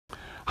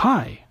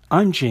Hi,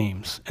 I'm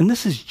James, and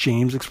this is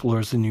James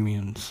Explores the New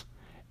Mutants,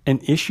 an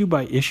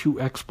issue-by-issue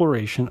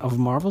exploration of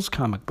Marvel's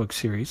comic book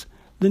series,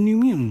 The New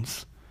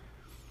Mutants.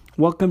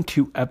 Welcome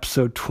to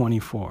episode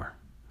 24,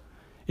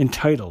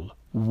 entitled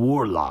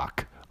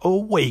Warlock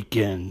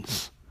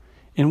Awakens,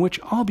 in which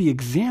I'll be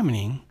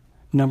examining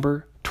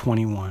number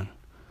 21.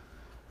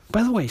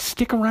 By the way,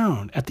 stick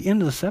around at the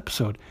end of this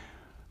episode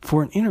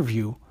for an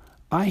interview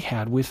I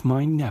had with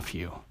my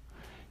nephew.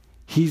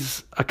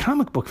 He's a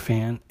comic book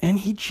fan, and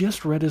he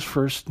just read his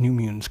first New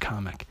Mutants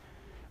comic.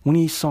 When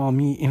he saw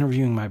me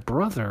interviewing my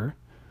brother,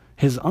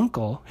 his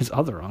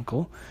other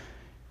uncle,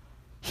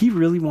 he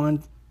really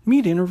wanted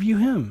me to interview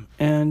him.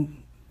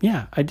 And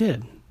yeah, I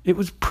did. It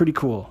was pretty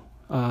cool.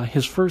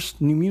 His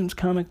first New Mutants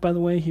comic, by the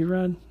way, he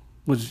read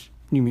was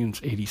New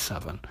Mutants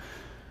 87.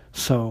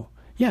 So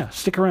yeah,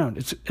 stick around.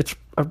 It's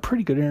a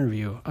pretty good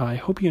interview. I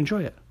hope you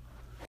enjoy it.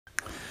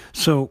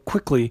 So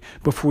quickly,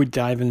 before we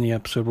dive in the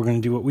episode, we're going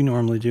to do what we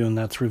normally do, and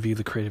that's review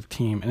the creative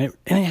team. And it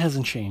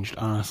hasn't changed,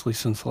 honestly,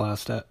 since the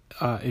last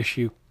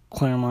issue.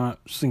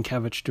 Claremont,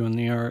 Sienkiewicz doing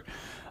the art,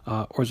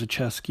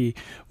 Orzechowski,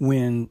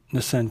 Wynn,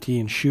 Nocenti,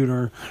 and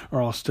Shooter are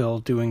all still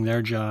doing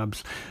their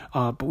jobs.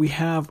 But we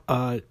have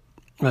a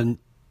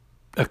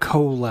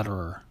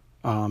co-letterer,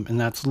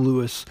 and that's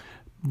Louis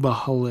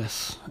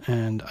Bahalis.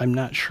 And I'm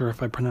not sure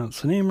if I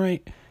pronounced the name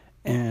right.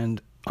 And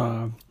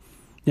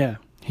yeah,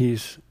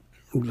 he's...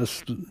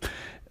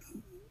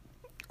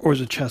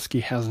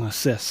 Orzechowski has an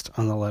assist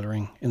on the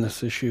lettering in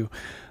this issue,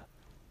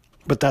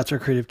 but that's our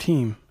creative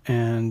team,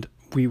 and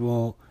we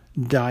will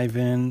dive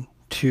in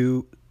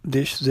to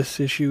this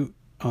issue,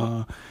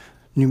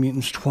 New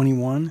Mutants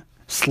 21,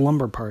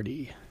 Slumber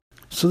Party.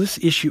 So this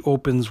issue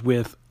opens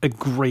with a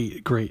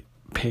great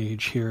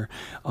page here,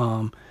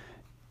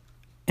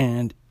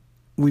 and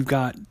we've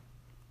got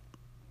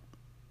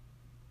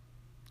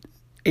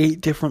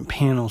 8 different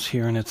panels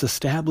here, and it's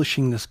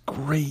establishing this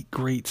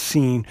great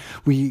scene.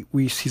 We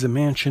see the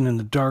mansion in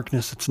the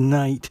darkness. It's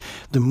night.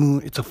 The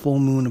moon. It's a full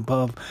moon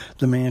above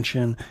the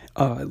mansion.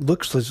 It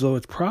looks as though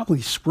it's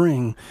probably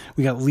spring.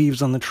 We got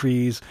leaves on the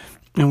trees,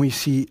 and we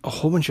see a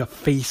whole bunch of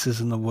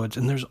faces in the woods.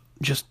 And there's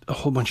just a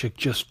whole bunch of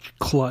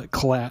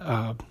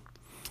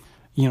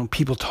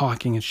people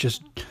talking. It's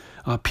just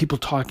people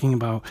talking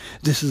about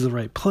this is the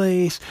right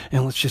place,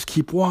 and let's just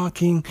keep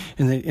walking.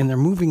 And they're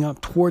moving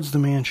up towards the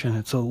mansion.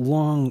 It's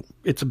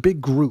a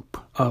big group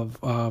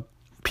of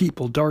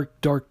people, dark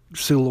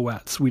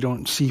silhouettes. We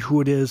don't see who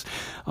it is,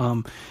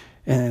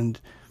 and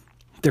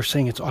they're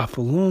saying it's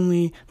awful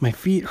lonely. My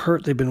feet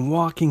hurt. They've been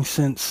walking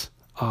since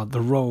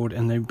the road,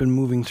 and they've been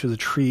moving through the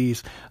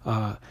trees.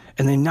 And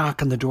they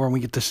knock on the door, and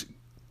we get this.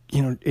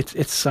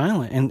 It's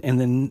silent,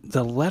 and then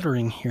the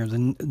lettering here,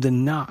 the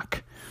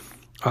knock.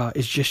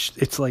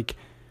 It's like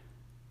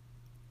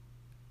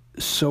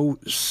so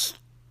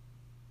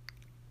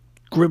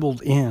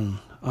scribbled in.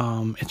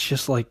 It's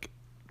just like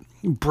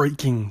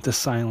breaking the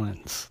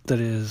silence that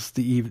is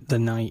the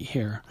night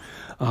here.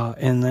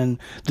 And then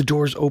the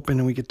doors open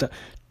and we get the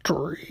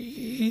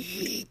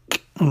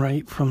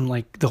right from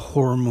like the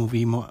horror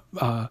movie,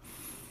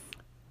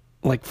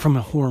 like from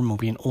a horror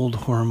movie, an old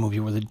horror movie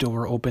where the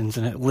door opens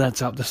and it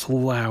lets out this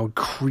loud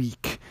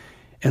creak.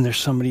 And there's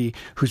somebody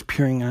who's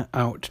peering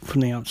out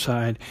from the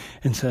outside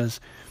and says,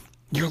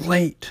 "You're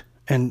late,"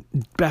 and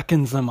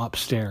beckons them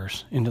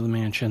upstairs into the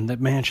mansion.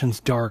 That mansion's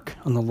dark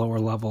on the lower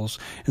levels,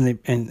 and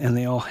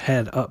they all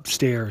head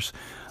upstairs.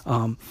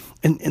 And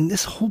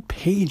this whole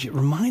page, it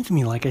reminds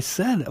me, like I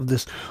said, of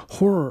this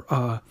horror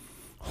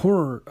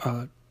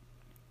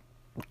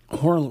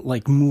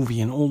like movie,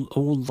 an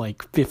old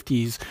like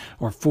 50s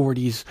or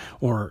 40s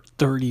or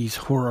 30s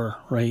horror,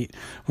 right?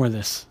 Where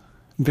this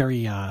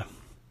very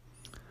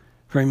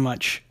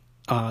much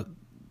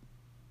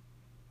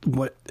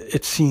what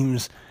it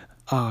seems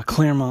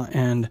Claremont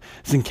and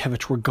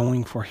Sienkiewicz were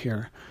going for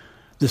here,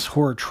 this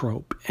horror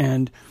trope.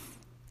 And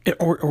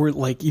or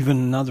like even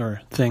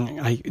another thing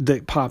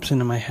that pops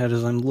into my head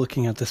as I'm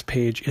looking at this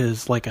page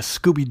is like a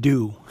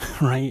Scooby-Doo,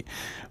 right?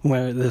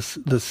 Where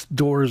this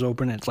door is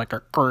open, it's like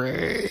a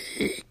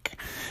creak.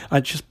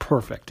 It's just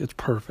perfect. It's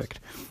perfect.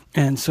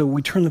 And so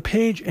we turn the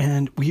page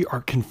and we are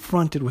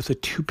confronted with a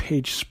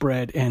 2-page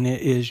spread, and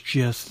it is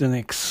just an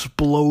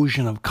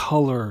explosion of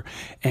color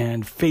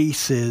and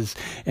faces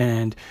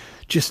and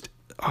just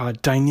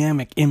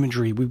dynamic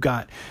imagery. We've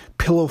got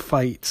pillow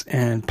fights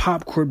and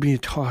popcorn being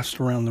tossed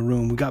around the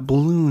room. We've got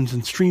balloons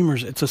and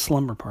streamers. It's a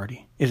slumber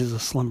party. It is a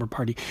slumber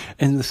party.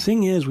 And the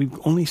thing is,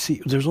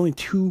 there's only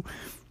 2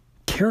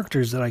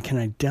 characters that I can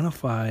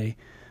identify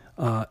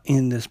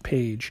in this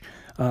page.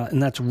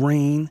 And that's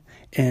Rain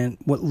and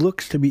what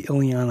looks to be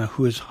Illyana,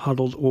 who is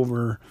huddled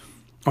over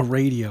a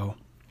radio.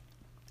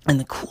 And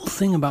the cool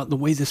thing about the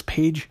way these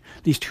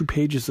 2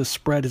 pages, the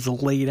spread is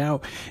laid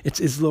out, it's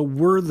as though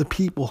we're the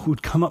people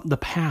who'd come up the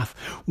path.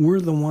 We're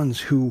the ones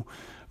who,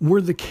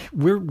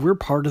 we're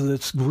part of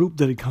this group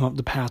that had come up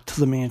the path to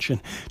the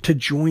mansion to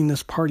join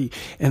this party.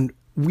 And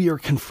we are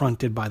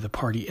confronted by the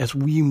party as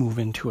we move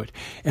into it.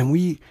 And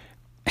we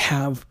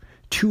have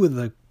two of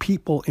the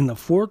people in the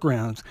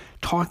foregrounds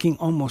talking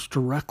almost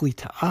directly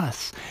to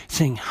us,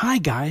 saying, "Hi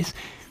guys,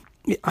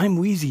 I'm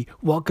Wheezy.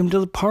 Welcome to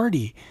the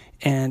party."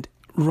 And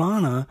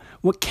Rana,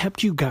 what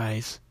kept you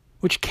guys?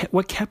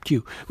 What kept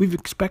you? We've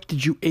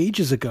expected you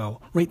ages ago,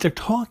 right? They're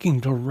talking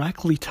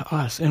directly to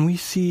us. And we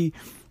see,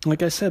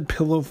 like I said,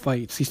 pillow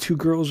fights. These two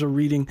girls are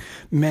reading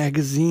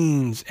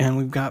magazines, and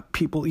we've got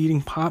people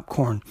eating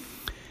popcorn.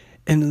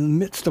 And in the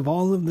midst of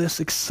all of this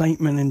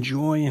excitement and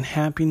joy and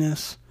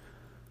happiness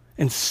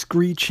and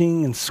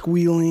screeching and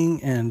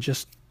squealing and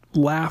just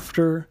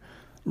laughter,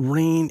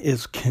 Rain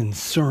is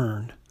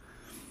concerned.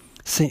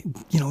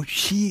 Saying,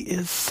 she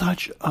is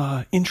such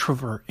an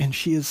introvert, and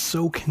she is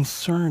so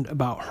concerned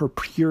about her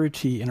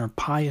purity and her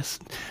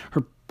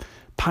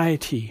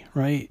piety,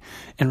 right?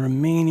 And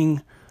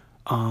remaining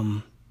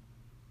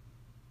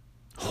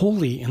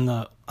holy in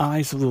the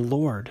eyes of the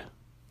Lord.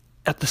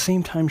 At the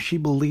same time, she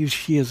believes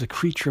she is a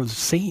creature of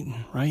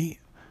Satan, right?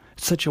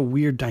 It's such a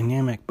weird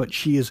dynamic, but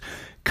she is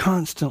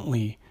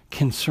constantly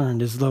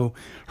concerned, as though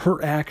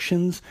her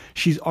actions,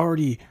 she's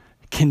already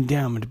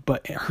condemned,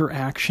 but her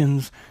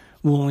actions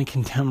will only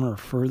condemn her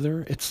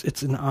further.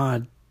 It's an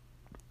odd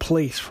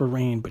place for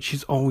Rain, but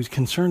she's always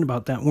concerned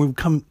about that.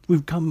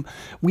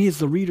 We as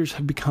the readers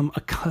have become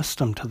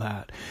accustomed to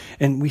that,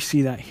 and we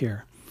see that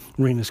here.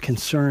 Rain is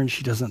concerned.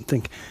 She doesn't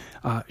think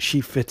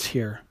she fits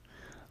here.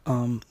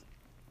 And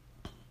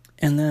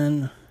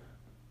then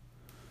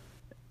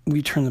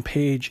we turn the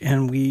page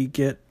and we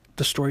get,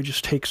 the story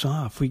just takes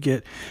off. We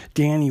get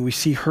Danny, we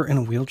see her in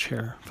a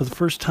wheelchair. For the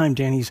first time,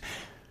 Danny's,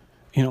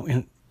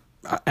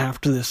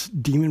 after this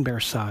Demon Bear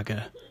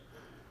saga,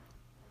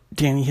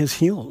 Danny has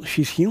healed.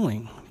 She's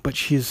healing, but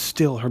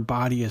her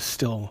body is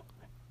still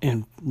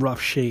in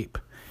rough shape.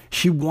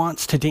 She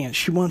wants to dance.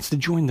 She wants to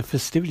join the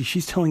festivities.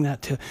 She's telling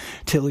that to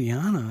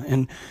Ileana.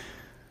 And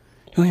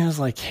Ileana's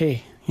like,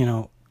 hey,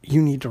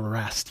 you need to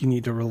rest. You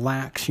need to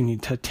relax. You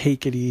need to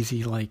take it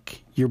easy.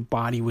 Like, you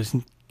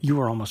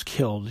were almost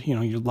killed.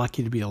 You're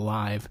lucky to be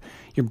alive.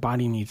 Your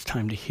body needs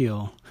time to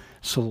heal.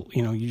 So,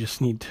 you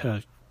just need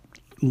to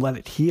let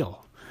it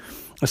heal.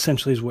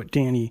 Essentially is what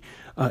Danny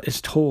is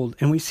told.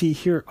 And we see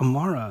here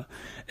Amara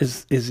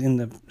is in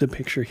the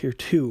picture here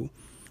too.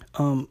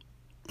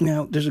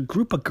 Now, there's a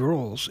group of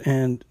girls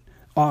and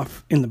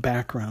off in the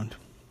background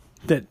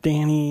that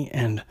Danny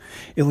and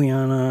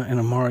Ileana and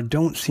Amara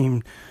don't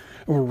seem,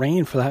 or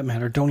Rain for that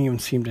matter, don't even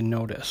seem to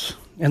notice.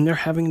 And they're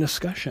having a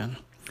discussion.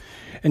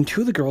 And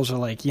two of the girls are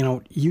like,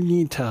 you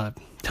need to,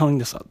 telling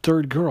this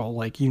third girl,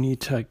 like, you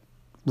need to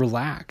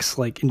relax,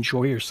 like,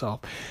 enjoy yourself.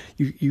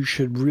 You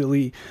should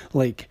really,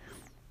 like,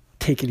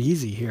 take it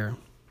easy here.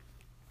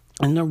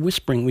 And they're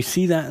whispering. We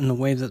see that in the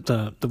way that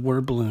the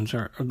word balloons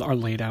are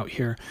laid out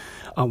here.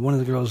 One of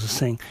the girls is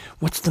saying,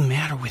 "What's the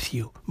matter with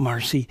you,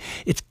 Marcy?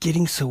 It's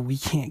getting so we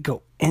can't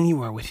go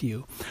anywhere with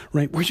you,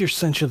 right? Where's your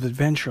sense of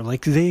adventure?"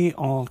 Like, they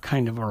all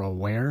kind of are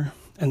aware,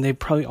 and they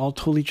probably all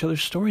told each other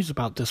stories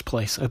about this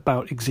place,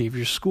 about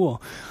Xavier's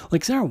school.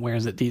 Like, they're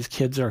aware that these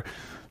kids are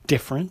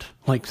different.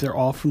 Like, they're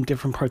all from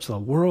different parts of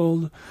the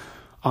world.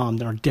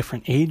 There are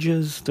different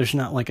ages. There's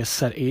not like a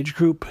set age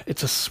group.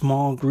 It's a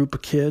small group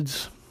of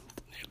kids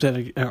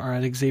that are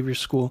at Xavier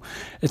School.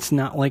 It's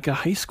not like a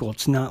high school.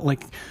 It's not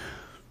like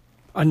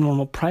a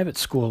normal private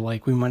school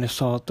like we might have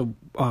saw at the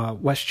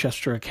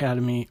Westchester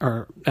Academy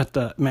or at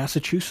the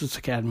Massachusetts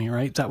Academy,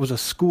 right? That was a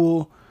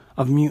school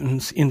of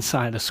mutants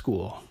inside a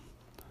school,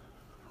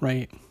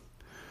 right?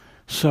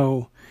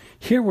 So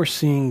here we're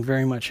seeing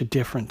very much a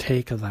different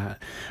take of that.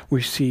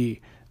 We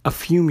see a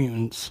few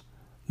mutants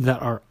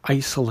that are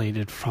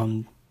isolated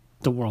from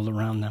the world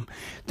around them.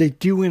 They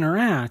do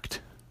interact,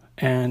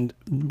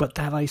 but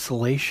that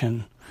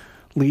isolation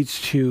leads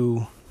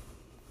to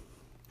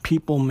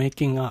people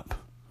making up,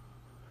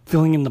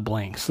 filling in the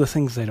blanks, the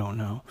things they don't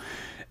know.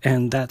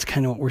 And that's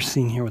kind of what we're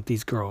seeing here with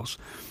these girls.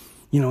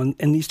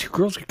 And these two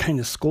girls are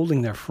kind of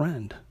scolding their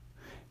friend,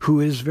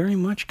 who is very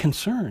much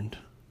concerned,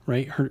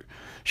 right?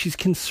 She's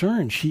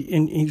concerned.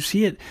 And you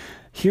see it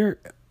here.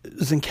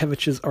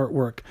 Zienkiewicz's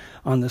artwork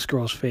on this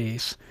girl's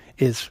face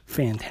is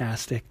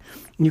fantastic.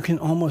 You can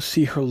almost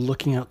see her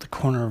looking out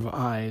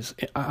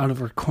of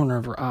her corner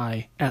of her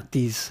eye at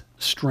these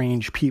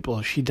strange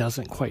people she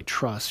doesn't quite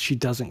trust, she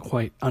doesn't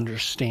quite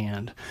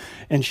understand,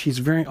 and she's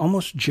very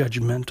almost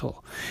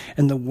judgmental.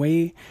 And the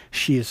way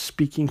she is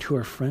speaking to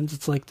her friends,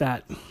 it's like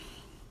that.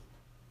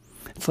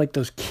 It's like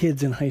those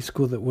kids in high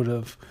school that would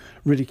have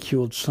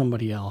ridiculed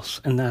somebody else.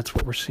 And that's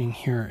what we're seeing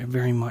here,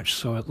 very much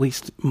so. At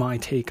least my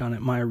take on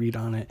it, my read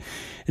on it,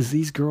 is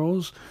these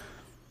girls,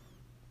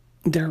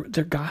 they're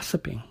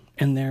gossiping,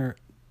 and they're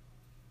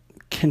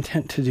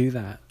content to do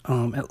that.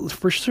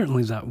 For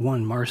certainly that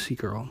one Marcy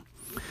girl.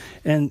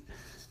 And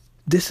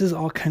this is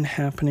all kind of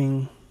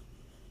happening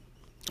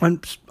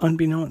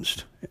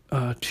unbeknownst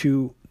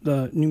to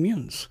the New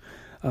Mutants,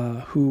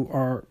 who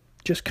are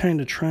just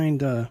kind of trying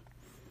to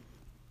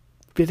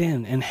fit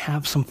in and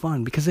have some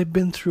fun because they've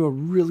been through a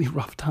really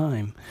rough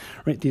time,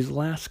 right? These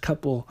last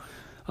couple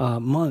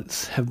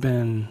months have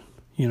been,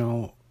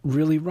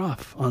 really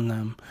rough on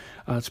them.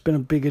 It's been a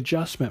big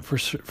adjustment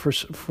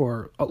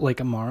for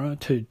like Amara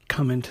to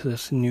come into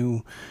this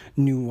new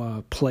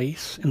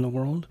place in the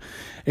world.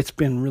 It's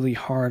been really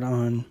hard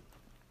on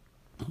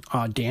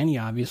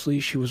Dani. Obviously,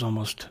 she was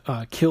almost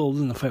killed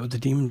in the fight with the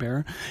demon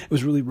bear. It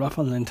was really rough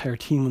on the entire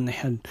team when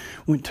they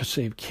went to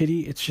save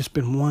Kitty. It's just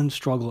been one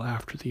struggle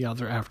after the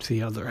other,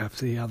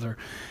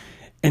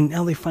 and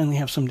now they finally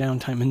have some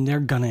downtime, and they're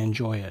gonna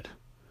enjoy it.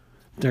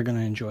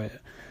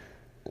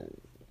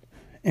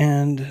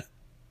 And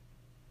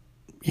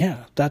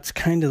yeah, that's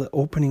kind of the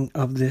opening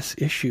of this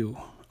issue.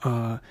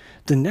 The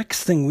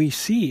next thing we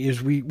see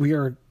is we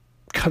are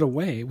cut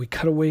away. We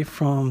cut away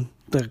from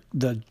the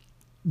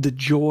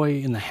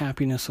joy and the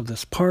happiness of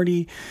this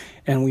party,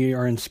 and we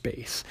are in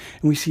space.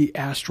 And we see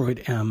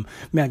Asteroid M,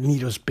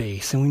 Magneto's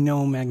base, and we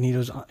know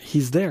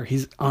he's there.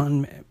 He's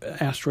on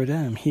Asteroid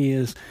M. He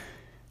is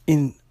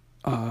in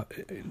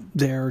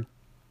there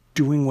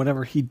doing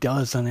whatever he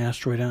does on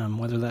Asteroid M,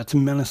 whether that's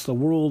menace the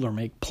world or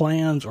make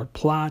plans or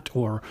plot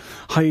or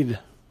hide,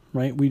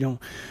 right?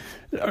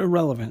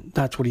 Irrelevant.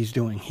 That's what he's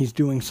doing. He's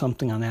doing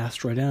something on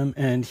Asteroid M,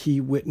 and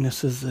he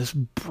witnesses this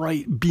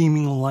bright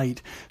beaming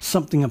light.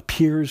 Something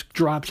appears,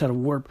 drops out of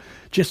warp,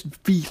 just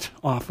feet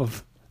off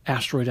of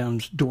Asteroid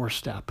M's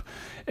doorstep,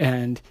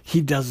 and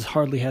he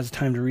hardly has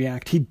time to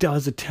react. He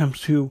does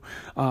attempt to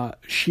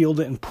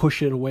shield it and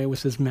push it away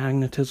with his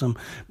magnetism,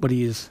 but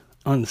he is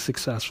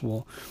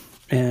unsuccessful.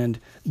 And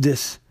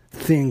this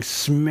thing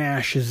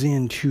smashes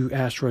into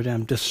Asteroid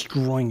M,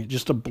 destroying it,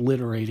 just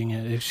obliterating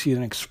it. You see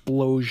an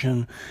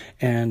explosion,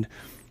 and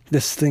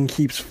this thing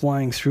keeps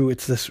flying through.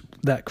 It's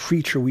that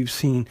creature we've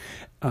seen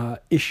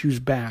issues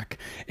back.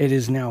 It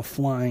is now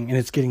flying, and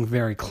it's getting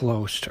very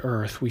close to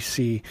Earth. We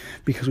see,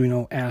 because we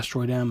know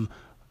Asteroid M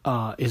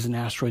is an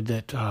asteroid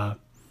that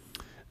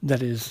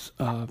is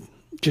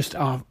just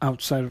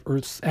outside of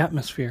Earth's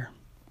atmosphere.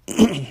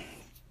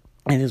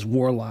 And is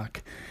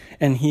Warlock,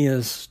 and he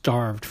is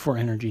starved for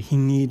energy. He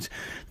needs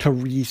to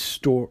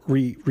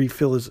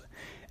refill his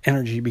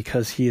energy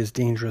because he is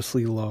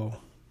dangerously low.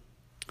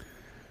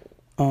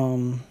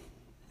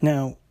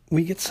 Now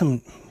we get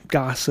some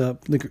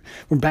gossip.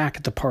 We're back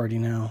at the party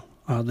now.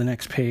 The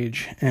next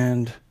page,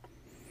 and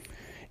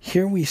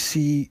here we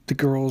see the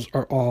girls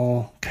are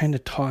all kind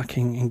of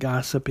talking and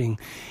gossiping,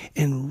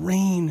 and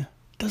Rain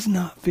does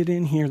not fit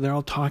in here. They're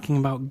all talking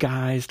about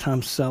guys,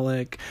 Tom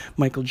Selleck,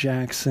 Michael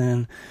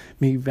Jackson,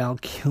 maybe Val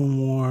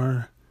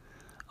Kilmer,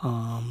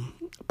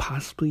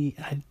 possibly,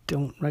 I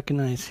don't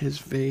recognize his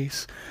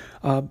face,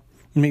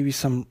 maybe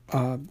some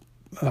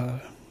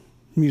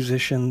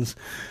musicians,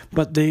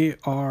 but they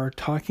are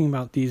talking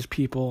about these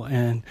people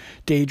and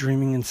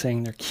daydreaming and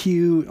saying they're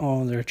cute,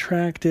 they're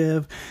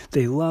attractive,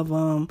 they love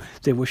them,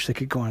 they wish they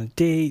could go on a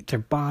date, their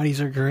bodies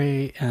are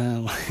great,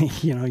 and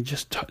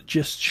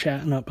just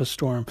chatting up a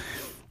storm.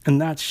 And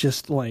that's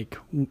just like,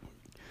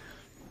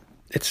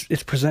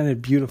 it's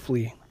presented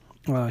beautifully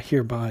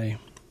here by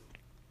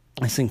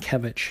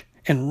Sienkiewicz.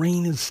 And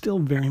Rain is still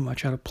very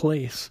much out of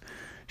place.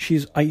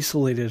 She's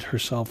isolated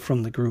herself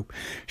from the group.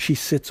 She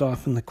sits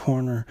off in the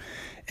corner.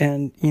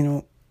 And,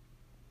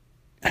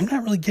 I'm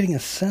not really getting a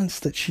sense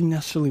that she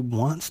necessarily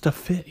wants to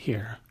fit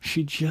here.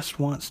 She just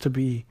wants to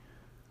be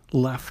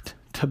left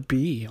to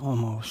be,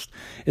 almost,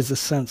 is the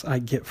sense I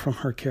get from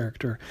her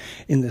character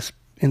in this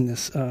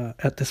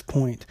at this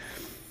point.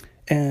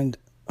 And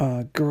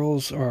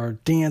girls are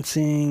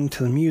dancing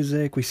to the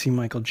music. We see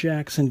Michael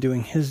Jackson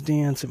doing his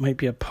dance. It might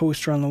be a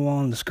poster on the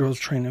wall, and this girl's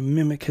trying to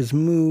mimic his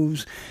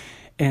moves.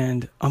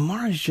 And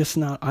Amara's just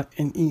not,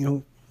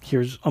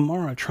 here's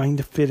Amara trying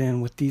to fit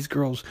in with these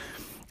girls.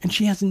 And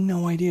she has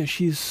no idea.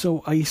 She's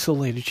so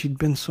isolated. She'd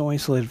been so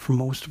isolated for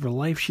most of her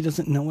life. She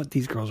doesn't know what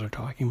these girls are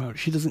talking about.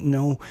 She doesn't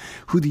know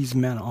who these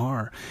men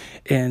are.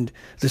 And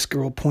this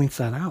girl points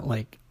that out,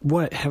 like,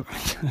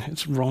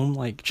 it's Rome,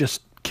 like,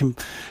 just,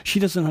 she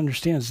doesn't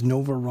understand. Is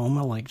Nova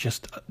Roma, like,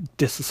 just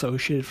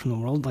disassociated from the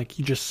world? Like,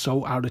 you're just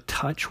so out of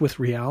touch with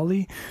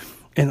reality?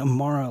 And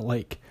Amara,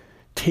 like,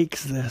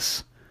 takes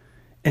this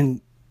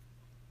and,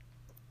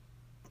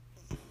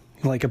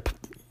 like,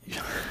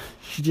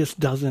 she just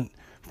doesn't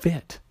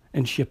fit,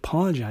 and she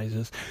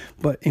apologizes,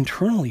 but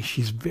internally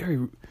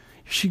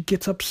she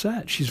gets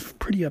upset. She's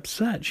pretty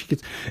upset. She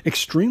gets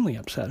extremely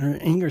upset. Her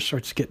anger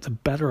starts to get the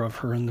better of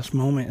her in this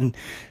moment, and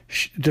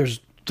the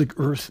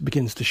earth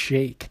begins to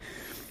shake.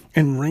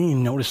 And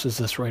Rain notices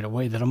this right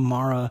away, that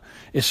Amara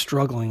is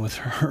struggling with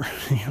her,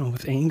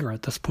 with anger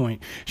at this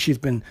point.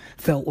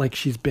 Felt like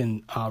she's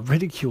been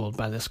ridiculed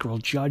by this girl,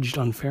 judged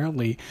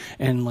unfairly,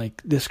 and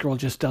like this girl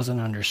just doesn't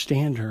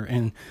understand her.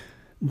 And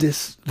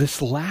this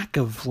lack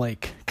of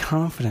like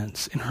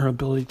confidence in her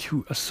ability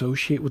to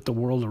associate with the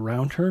world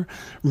around her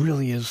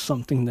really is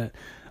something that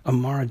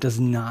Amara does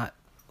not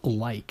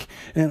like.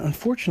 And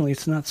unfortunately,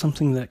 it's not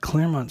something that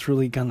Claremont's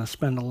really gonna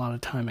spend a lot of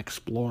time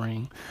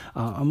exploring.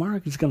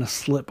 Amara is gonna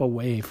slip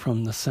away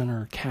from the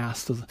center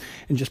cast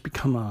and just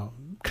become a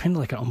kind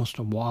of like almost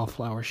a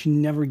wallflower. She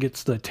never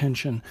gets the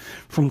attention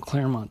from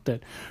Claremont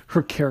that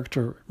her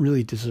character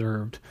really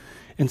deserved.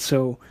 And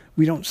so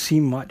we don't see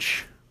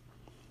much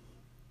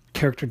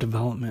character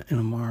development in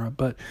Amara.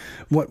 But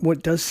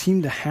what does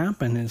seem to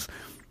happen is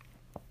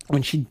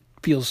when she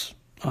feels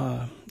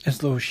as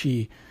though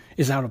she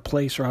is out of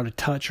place or out of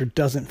touch or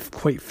doesn't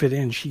quite fit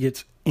in, she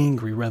gets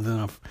angry rather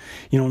than,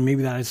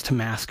 maybe that is to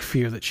mask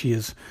fear that she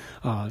is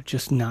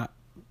just not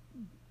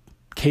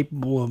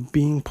capable of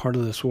being part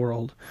of this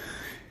world.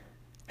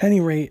 At any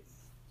rate,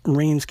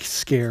 Rain's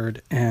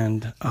scared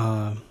and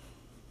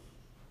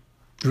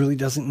really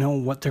doesn't know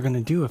what they're going to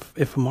do.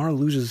 If Amara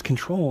loses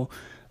control,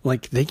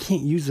 like, they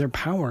can't use their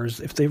powers.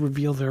 If they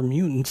reveal their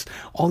mutants,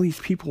 all these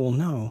people will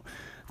know.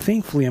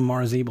 Thankfully,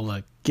 Amara's able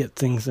to get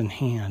things in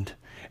hand.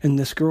 And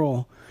this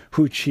girl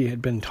who she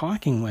had been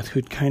talking with,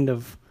 who'd kind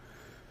of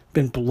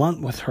been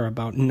blunt with her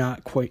about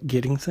not quite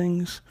getting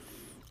things,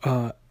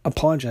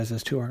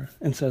 apologizes to her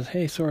and says,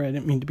 "Hey, sorry, I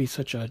didn't mean to be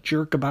such a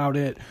jerk about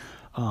it."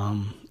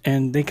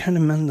 And they kind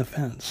of mend the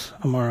fence.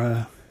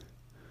 Amara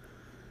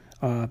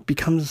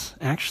becomes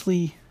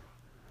actually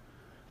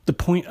the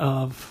point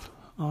of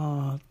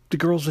the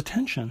girl's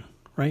attention,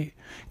 right?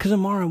 Because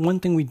Amara, one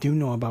thing we do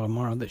know about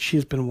Amara, that she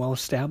has been well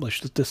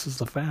established, that this is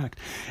the fact,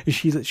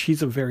 is that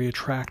she's a very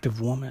attractive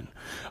woman,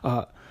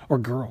 or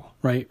girl,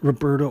 right?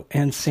 Roberto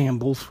and Sam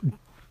both,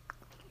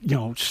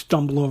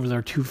 stumble over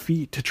their 2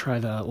 feet to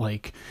try to,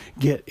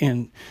 get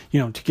in,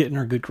 to get in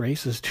her good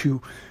graces, to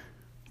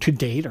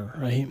date her,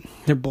 right?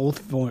 They're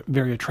both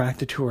very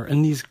attracted to her.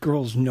 And these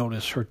girls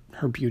notice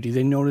her beauty.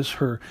 They notice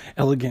her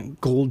elegant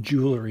gold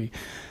jewelry.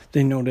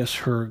 They notice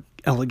her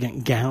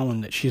elegant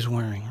gown that she's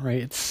wearing,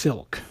 right? It's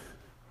silk.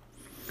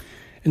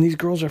 And these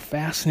girls are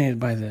fascinated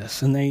by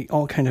this. And they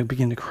all kind of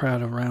begin to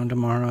crowd around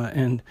Amara.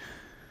 And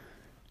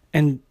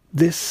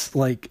this,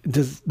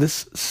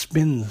 this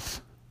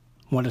spins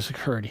what is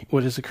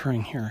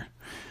occurring here.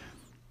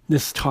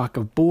 This talk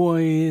of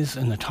boys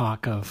and the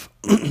talk of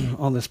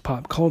all this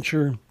pop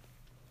culture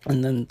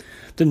and then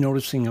the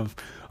noticing of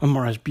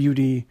Amara's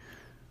beauty,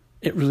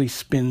 it really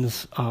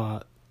spins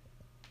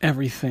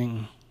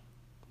everything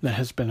that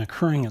has been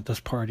occurring at this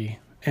party.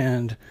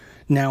 And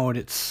now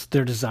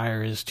their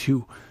desire is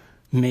to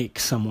make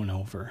someone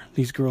over.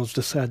 These girls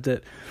decide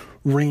that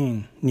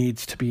Rain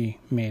needs to be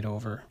made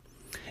over.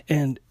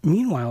 And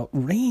meanwhile,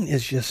 Rain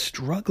is just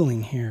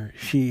struggling here.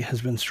 She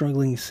has been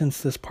struggling since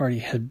this party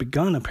had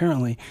begun,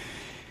 apparently.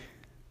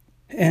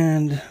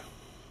 And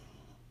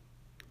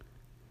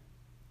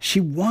she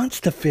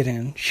wants to fit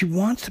in. She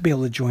wants to be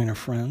able to join her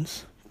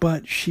friends.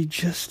 But she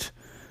just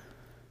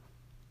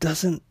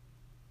doesn't,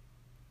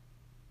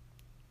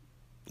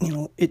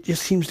 it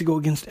just seems to go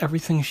against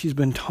everything she's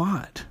been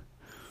taught.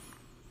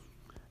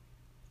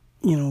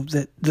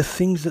 That the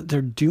things that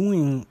they're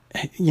doing,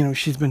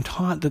 she's been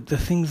taught that the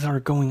things that are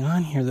going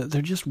on here, that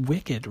they're just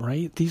wicked,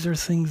 right? These are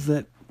things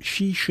that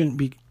she shouldn't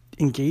be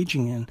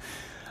engaging in.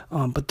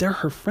 But they're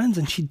her friends,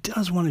 and she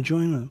does want to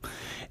join them.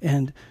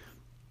 And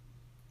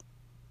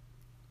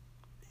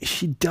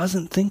she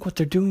doesn't think what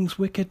they're doing is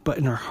wicked, but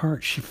in her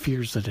heart, she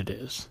fears that it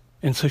is.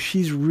 And so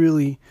she's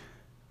really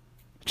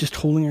just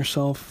holding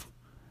herself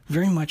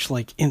very much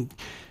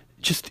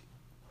just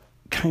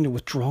kind of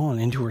withdrawn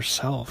into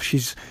herself.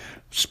 She's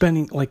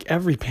spending,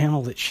 every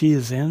panel that she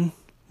is in,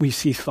 we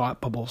see thought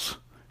bubbles.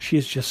 She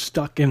is just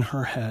stuck in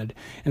her head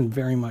and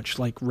very much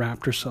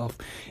wrapped herself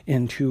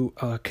into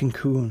a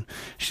cocoon.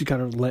 She's got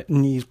her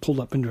knees pulled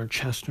up into her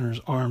chest and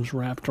her arms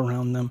wrapped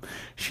around them.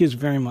 She is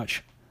very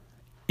much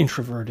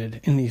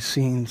introverted in these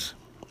scenes.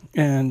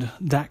 And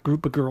that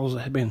group of girls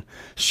that had been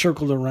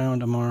circled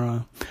around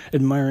Amara,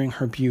 admiring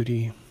her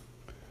beauty,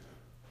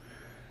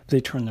 they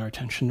turn their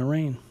attention to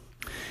Rain.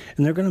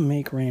 And they're going to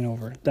make Rain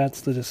over.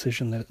 That's the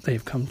decision that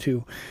they've come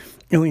to.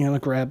 Illyana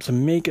grabs a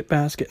make-it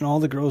basket, and all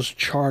the girls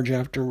charge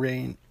after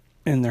Rain.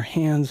 In their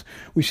hands,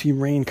 we see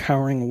Rain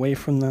cowering away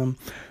from them,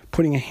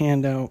 putting a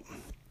hand out.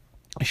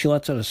 She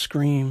lets out a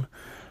scream,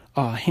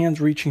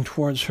 hands reaching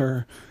towards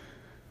her,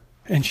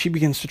 and she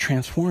begins to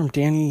transform.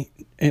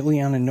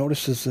 Illyana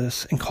notices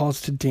this and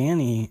calls to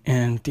Danny,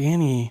 and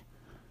Danny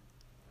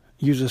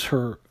uses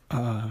her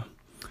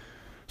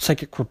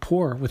psychic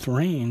rapport with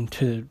Rain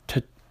to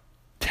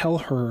tell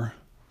her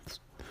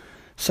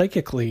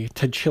psychically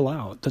to chill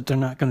out, that they're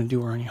not going to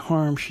do her any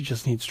harm. She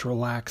just needs to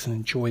relax and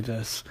enjoy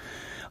this.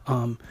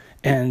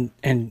 And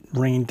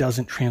Rain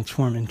doesn't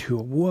transform into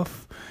a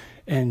wolf,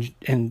 and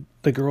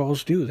the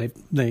girls do.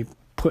 They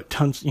put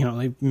tons,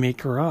 they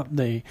make her up.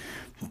 They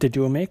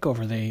do a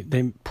makeover.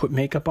 They put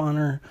makeup on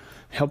her,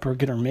 help her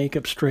get her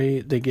makeup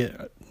straight. They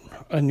get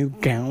a new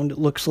gown, it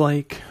looks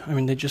like.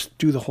 They just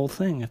do the whole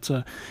thing. It's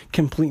a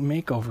complete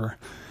makeover.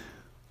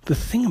 The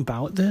thing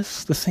about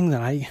this, the thing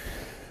that I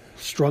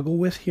struggle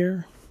with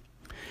here,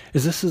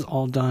 is this is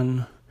all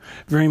done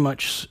very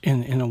much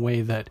in a way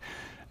that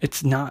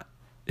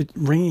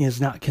Rain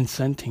is not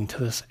consenting to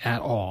this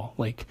at all.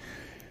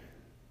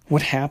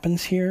 What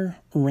happens here,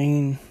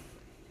 Rain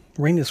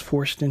is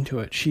forced into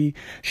it. She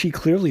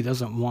clearly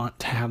doesn't want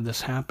to have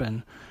this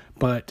happen,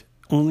 but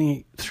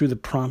only through the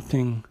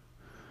prompting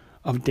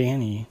of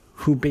Danny,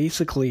 who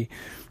basically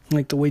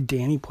Like the way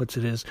Danny puts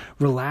it is,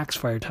 relax,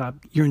 Firetop,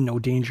 you're in no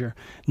danger.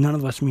 None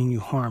of us mean you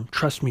harm.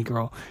 Trust me,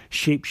 girl.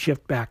 Shape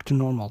shift back to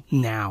normal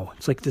now.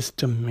 It's like this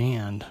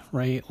demand,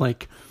 right?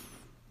 Like,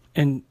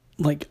 and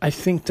like, I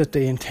think that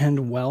they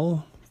intend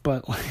well,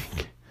 but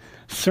like,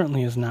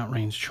 certainly is not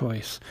Rain's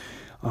choice.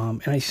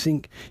 And I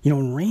think,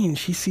 in Rain,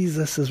 she sees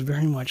this as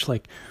very much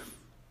like,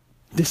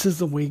 this is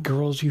the way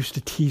girls used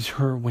to tease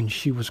her when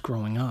she was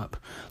growing up.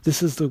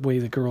 This is the way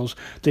the girls,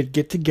 they'd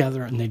get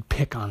together and they'd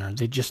pick on her.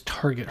 They'd just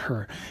target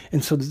her.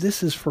 And so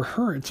this is for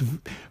her, it's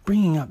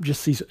bringing up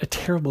just these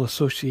terrible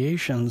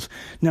associations.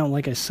 Now,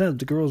 like I said,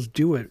 the girls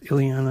do it.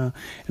 Ileana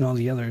and all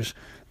the others,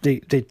 they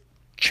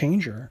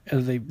change her.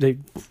 They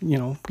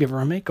give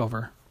her a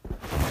makeover.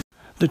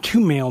 The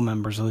two male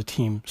members of the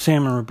team,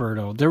 Sam and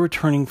Roberto, they're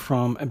returning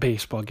from a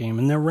baseball game,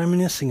 and they're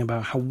reminiscing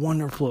about how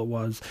wonderful it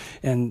was.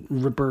 And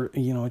Roberto,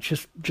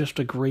 it's just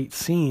a great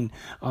scene.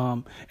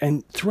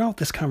 And throughout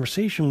this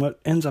conversation,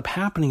 what ends up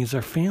happening is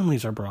their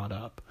families are brought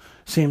up.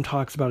 Sam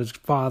talks about his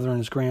father and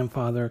his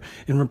grandfather,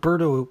 and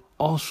Roberto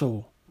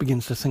also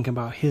begins to think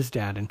about his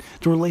dad and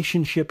the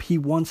relationship he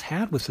once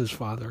had with his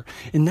father.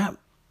 And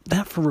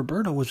that for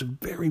Roberto was a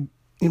very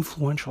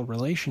influential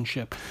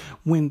relationship.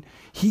 When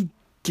he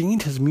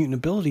gained his mutant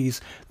abilities,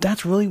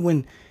 that's really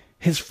when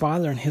his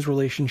father and his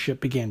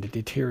relationship began to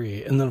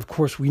deteriorate. And then, of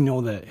course, we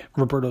know that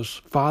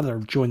Roberto's father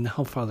joined the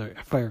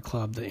Hellfire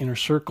Club, the Inner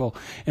Circle,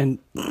 and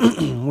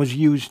was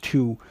used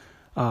to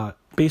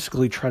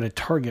basically try to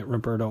target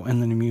Roberto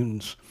and the New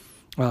Mutants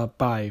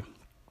by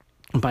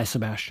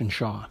Sebastian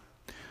Shaw.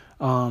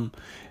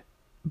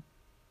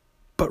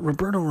 But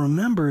Roberto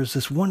remembers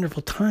this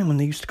wonderful time when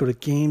they used to go to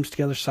games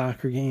together,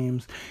 soccer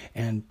games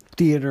and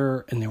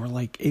theater, and they were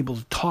like able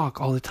to talk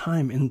all the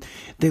time, and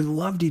they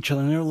loved each other,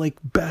 and they were like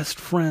best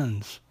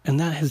friends, and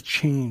that has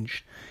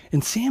changed.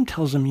 And Sam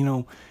tells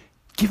him,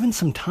 given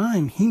some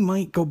time, he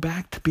might go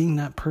back to being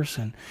that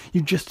person.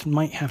 You just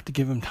might have to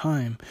give him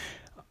time.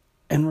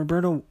 And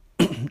Roberto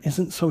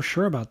isn't so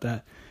sure about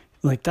that.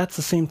 Like, that's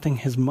the same thing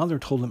his mother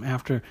told him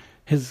after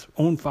his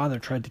own father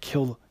tried to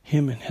kill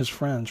him and his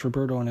friends,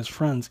 Roberto and his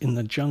friends, in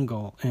the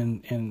jungle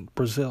in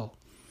Brazil.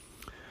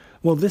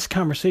 Well, this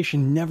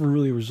conversation never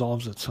really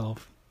resolves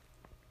itself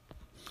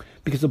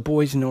because the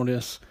boys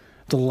notice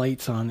the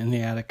lights on in the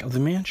attic of the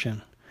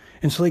mansion.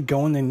 And so they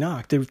go and they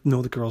knock. They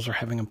know the girls are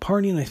having a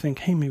party, and they think,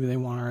 hey, maybe they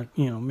want our,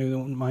 maybe they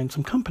won't mind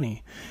some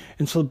company.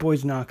 And so the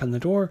boys knock on the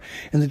door,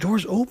 and the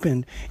door's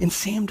opened, and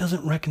Sam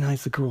doesn't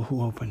recognize the girl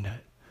who opened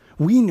it.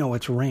 We know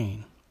it's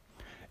Rain.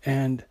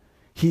 And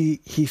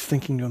he's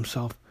thinking to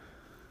himself,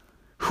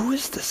 who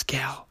is this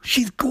gal?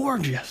 She's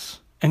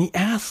gorgeous. And he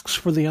asks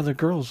for the other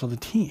girls of the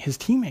team, his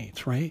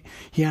teammates, right?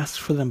 He asks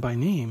for them by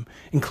name,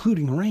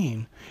 including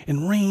Rain.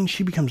 And Rain,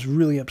 she becomes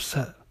really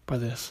upset by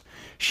this.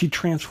 She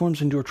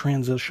transforms into a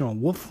transitional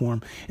wolf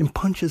form and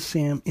punches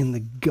Sam in the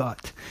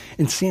gut.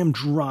 And Sam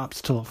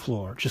drops to the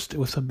floor, just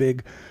with a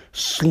big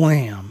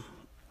slam,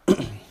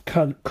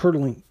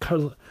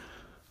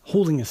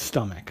 holding his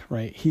stomach,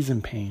 right? He's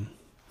in pain.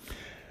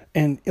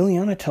 And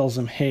Ileana tells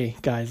him, hey,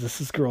 guys, this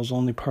is girls'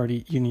 only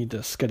party. You need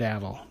to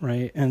skedaddle,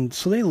 right? And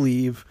so they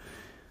leave.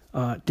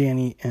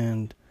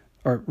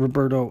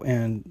 Roberto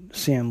and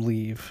Sam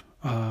leave,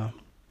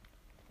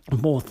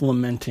 both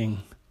lamenting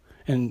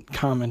and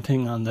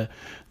commenting on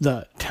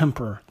the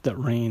temper that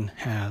Rain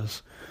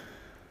has.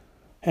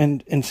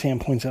 And Sam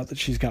points out that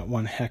she's got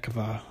one heck of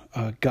a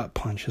gut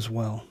punch as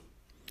well.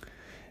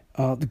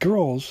 The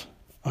girls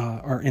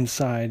are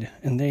inside,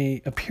 and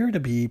they appear to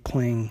be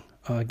playing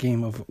a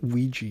game of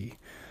Ouija.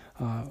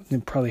 They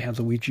probably have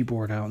the Ouija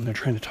board out, and they're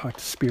trying to talk to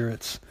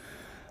spirits,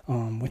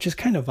 which is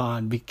kind of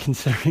odd,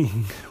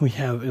 considering we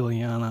have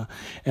Ileana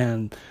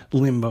and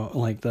Limbo,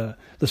 like the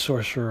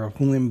sorcerer of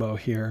Limbo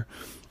here.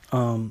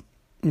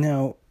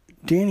 Now,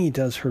 Danny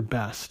does her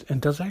best, and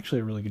does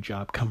actually a really good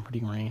job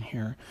comforting Rain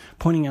here,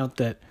 pointing out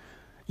that,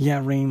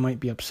 yeah, Rain might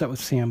be upset with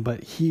Sam,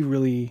 but he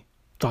really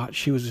thought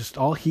she was just,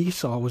 all he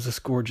saw was this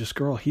gorgeous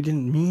girl. He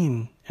didn't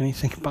mean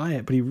anything by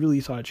it, but he really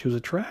thought she was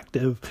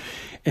attractive.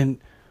 And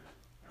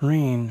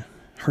Rain,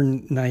 her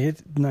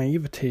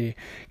naivete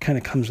kind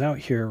of comes out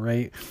here,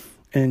 right?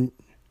 And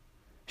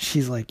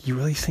she's like, you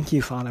really think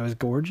you thought I was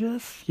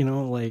gorgeous?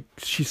 Like,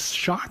 she's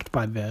shocked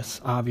by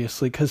this,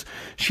 obviously, because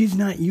she's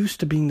not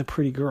used to being the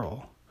pretty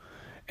girl.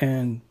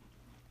 And,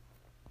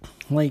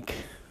 like,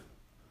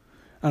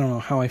 I don't know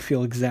how I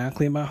feel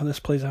exactly about how this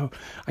plays out.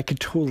 I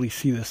could totally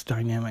see this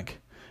dynamic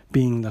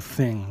being the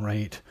thing,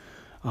 right?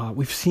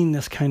 We've seen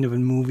this kind of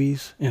in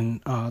movies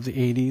in the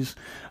 80s,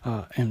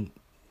 and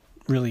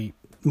really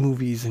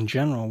movies in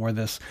general, where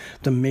the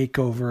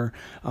makeover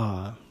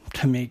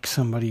to make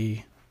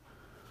somebody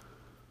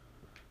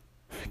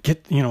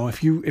get,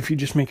 if you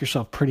just make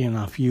yourself pretty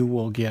enough, you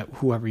will get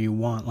whoever you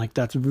want. Like,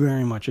 that's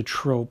very much a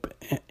trope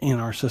in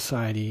our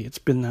society. It's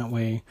been that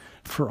way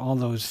for all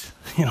those,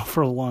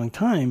 for a long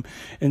time.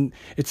 And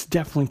it's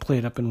definitely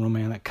played up in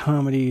romantic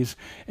comedies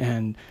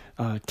and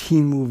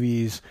teen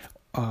movies.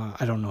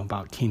 I don't know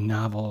about teen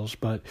novels,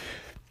 but,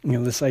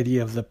 this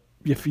idea of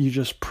if you're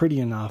just pretty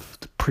enough,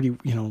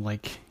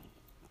 like,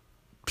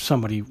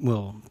 somebody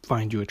will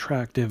find you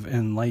attractive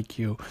and like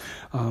you,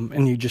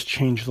 and you just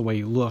change the way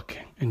you look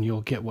and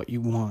you'll get what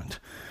you want.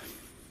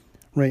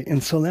 Right?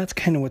 And so that's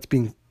kind of what's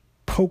being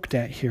poked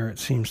at here, it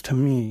seems to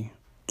me.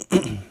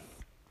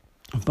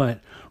 But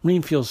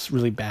Rain feels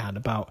really bad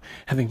about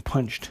having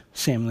punched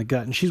Sam in the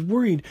gut, and she's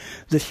worried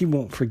that he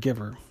won't forgive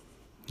her.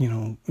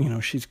 You know,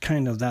 she's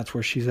that's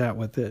where she's at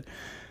with it.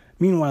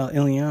 Meanwhile,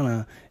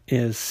 Ileana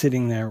is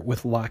sitting there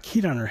with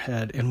Lockheed on her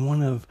head, and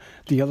one of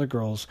the other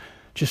girls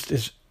just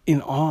is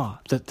in awe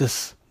that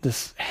this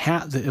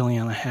hat that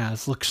Ileana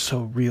has looks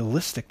so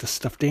realistic. The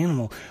stuffed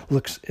animal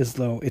looks as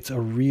though it's a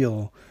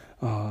real,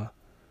 it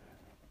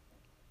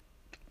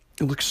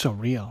looks so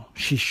real.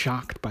 She's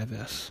shocked by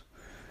this.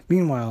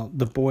 Meanwhile,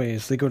 the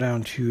boys, they go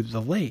down to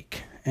the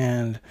lake,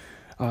 and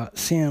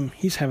Sam,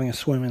 he's having a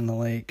swim in the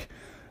lake.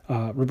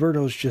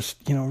 Roberto's just,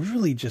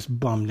 really just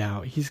bummed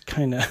out. He's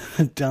kind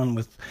of done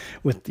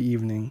with the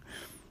evening.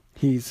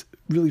 He's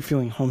really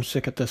feeling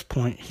homesick at this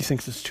point. He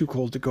thinks it's too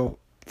cold to go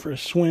for a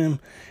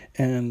swim,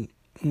 and,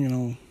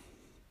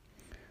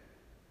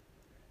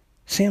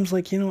 Sam's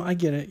like, I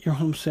get it. You're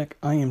homesick.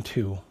 I am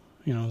too.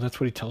 That's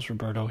what he tells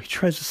Roberto. He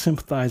tries to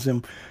sympathize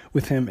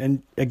with him.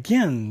 And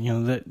again,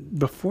 that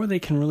before they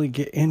can really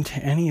get into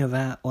any of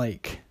that,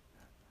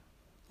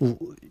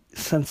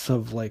 sense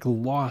of,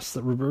 loss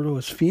that Roberto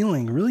is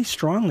feeling really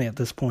strongly at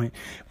this point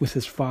with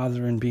his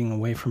father and being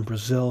away from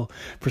Brazil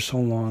for so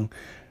long,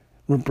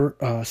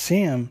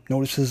 Sam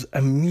notices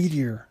a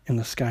meteor in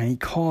the sky. And he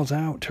calls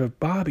out to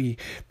Bobby,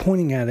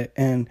 pointing at it,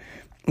 and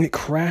it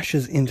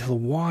crashes into the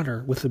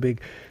water with a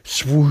big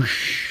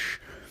swoosh.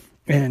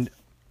 And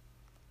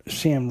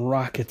Sam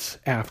rockets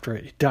after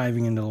it,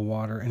 diving into the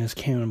water in his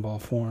cannonball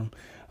form.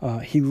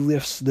 He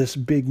lifts this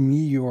big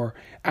meteor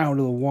out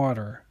of the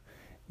water,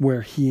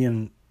 where he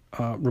and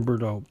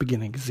Roberto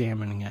begin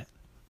examining it.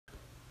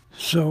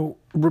 So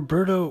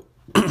Roberto,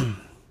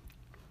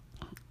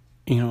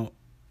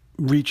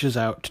 reaches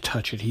out to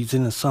touch it. He's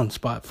in a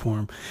sunspot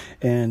form,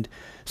 and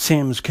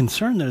Sam is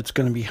concerned that it's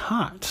going to be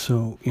hot.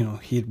 So,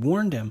 he had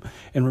warned him,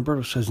 and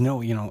Roberto says,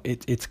 no,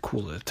 it's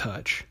cool to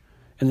touch.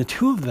 And the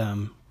two of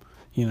them,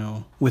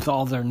 with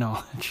all their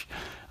knowledge,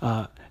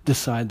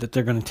 decide that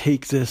they're going to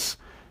take this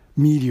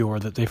meteor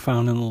that they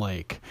found in the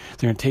lake.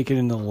 They're going to take it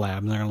into the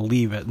lab, and they're going to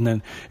leave it, and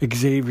then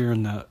Xavier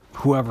and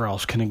whoever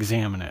else can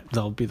examine it.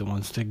 They'll be the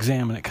ones to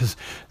examine it because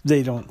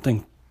they're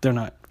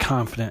not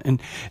confident,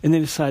 and they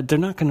decide they're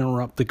not going to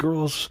interrupt the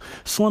girls'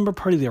 slumber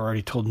party. They're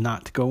already told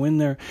not to go in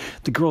there.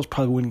 The girls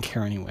probably wouldn't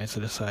care anyway, so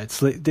they decide.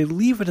 So they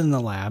leave it in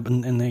the lab,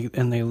 and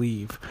they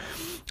leave.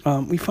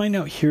 We find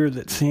out here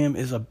that Sam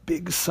is a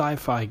big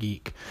sci-fi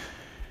geek,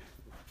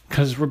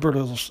 because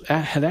Roberto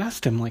had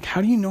asked him,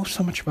 how do you know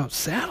so much about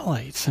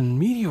satellites and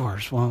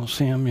meteors? Well,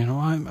 Sam,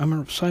 I'm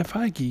a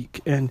sci-fi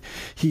geek. And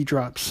he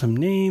drops some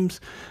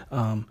names.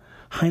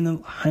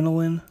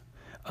 Heinlein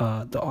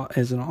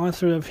is an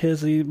author of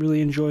his that he really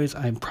enjoys.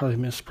 I probably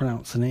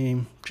mispronounced the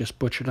name, just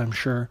butchered, I'm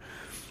sure.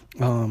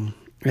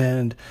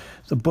 And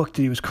the book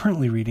that he was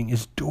currently reading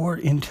is Door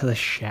into the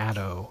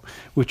Shadow,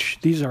 which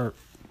these are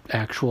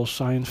actual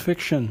science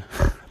fiction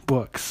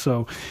books.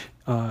 So,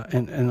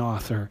 an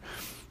author...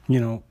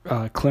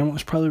 Claremont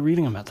was probably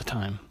reading them at the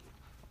time.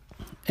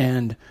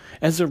 And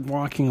as they're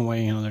walking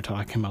away, they're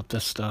talking about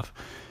this stuff.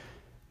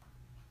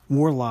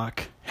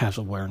 Warlock has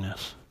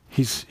awareness.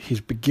 He's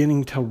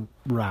beginning to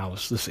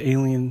rouse. This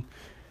alien,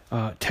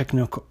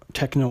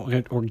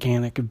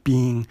 techno-organic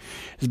being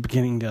is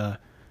beginning to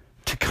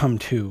come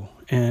to.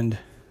 And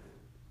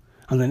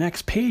on the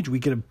next page, we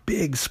get a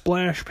big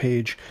splash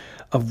page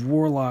of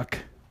Warlock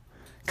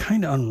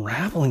kind of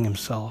unraveling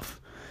himself.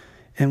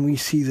 And we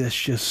see this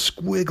just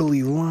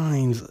squiggly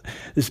lines,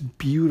 this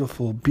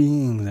beautiful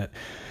being that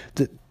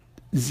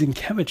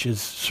Zienkiewicz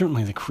is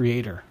certainly the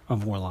creator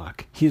of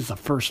Warlock. He is the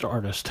first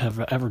artist to have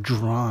ever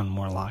drawn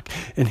Warlock.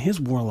 And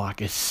his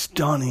Warlock is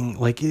stunning.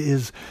 It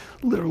is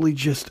literally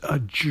just a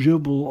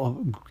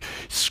squiggle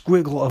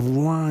of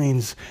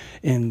lines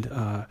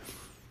and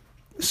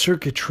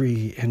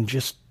circuitry, and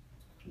just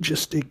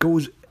it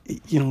goes,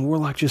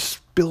 Warlock just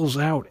spills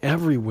out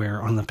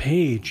everywhere on the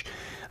page.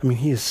 I mean,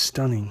 he is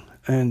stunning.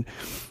 And,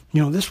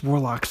 this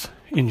Warlock's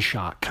in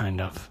shock, kind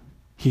of.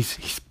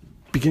 He's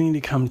beginning to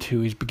come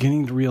to. He's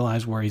beginning to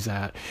realize where he's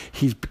at.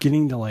 He's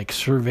beginning to,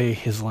 survey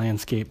his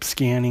landscape,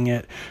 scanning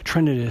it,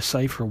 trying to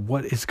decipher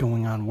what is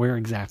going on, where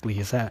exactly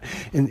he's at,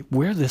 and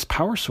where this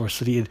power source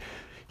that he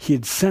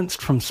had sensed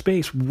from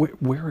space,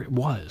 where it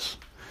was.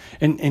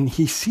 And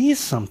he sees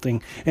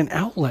something, an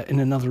outlet in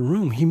another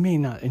room. He may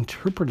not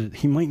interpret it.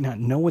 He might not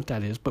know what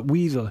that is. But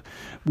we, the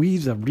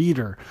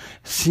reader,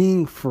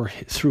 seeing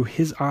through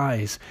his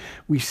eyes,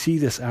 we see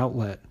this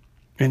outlet.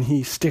 And he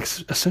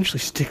essentially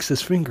sticks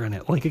his finger in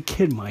it like a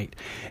kid might.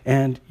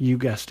 And you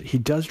guessed it, he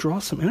does draw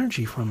some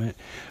energy from it,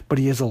 but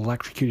he is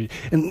electrocuted.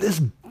 And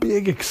this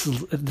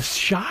this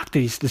shock,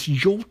 this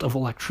jolt of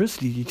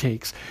electricity he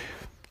takes,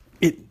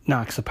 it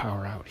knocks the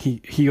power out.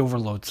 He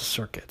overloads the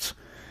circuits.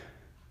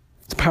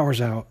 The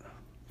power's out,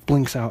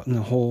 blinks out in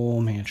the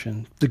whole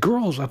mansion. The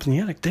girls up in the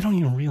attic, they don't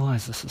even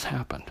realize this has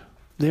happened.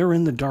 They're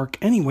in the dark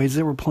anyways.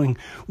 They were playing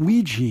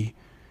Ouija,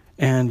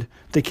 and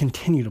they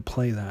continue to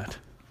play that.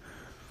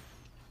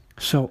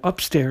 So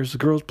upstairs, the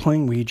girl's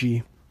playing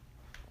Ouija,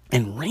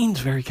 and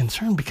Rain's very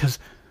concerned because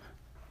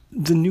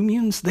the New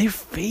Mutants, they've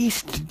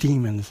faced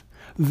demons.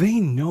 They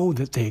know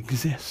that they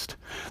exist.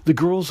 The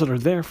girls that are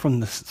there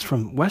from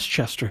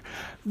Westchester,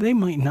 they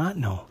might not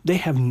know. They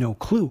have no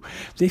clue.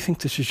 They think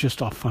this is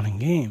just all fun and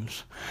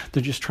games.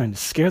 They're just trying to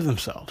scare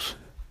themselves.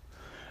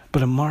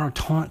 But Amara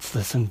taunts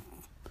this and,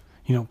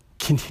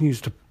 continues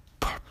to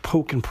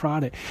poke and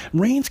prod it.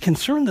 Rain's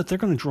concerned that they're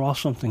going to draw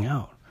something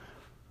out.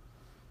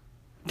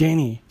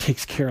 Danny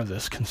takes care of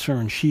this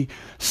concern. She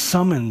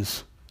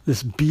summons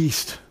this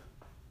beast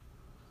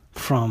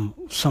from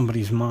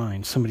somebody's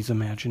mind, somebody's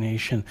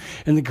imagination,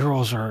 and the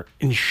girls are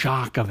in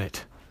shock of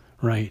it,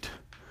 right?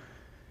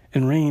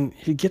 And Rain,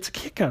 he gets a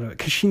kick out of it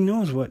because she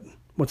knows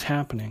what's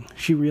happening.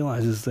 She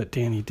realizes that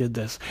Danny did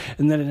this,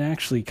 and that it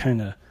actually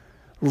kind of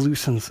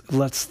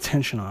lets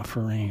tension off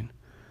for Rain.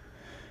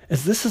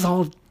 As this is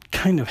all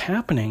kind of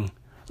happening,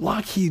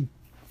 Lockheed,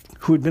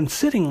 who had been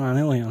sitting on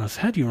Illyana's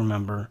head, you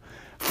remember,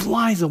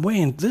 flies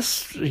away, and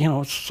this,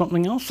 it's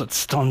something else that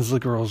stuns the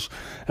girls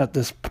at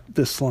this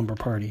slumber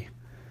party.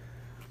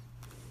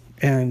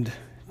 And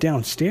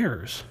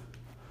downstairs,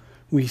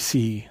 we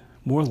see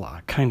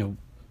Warlock kind of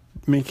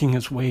making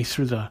his way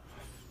through the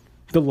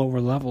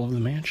lower level of the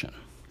mansion,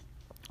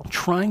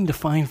 trying to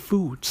find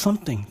food,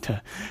 something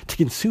to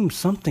consume,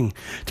 something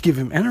to give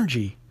him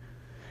energy.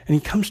 And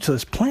he comes to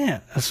this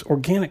plant, this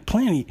organic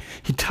plant.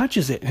 He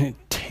touches it, and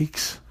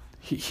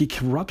he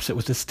corrupts it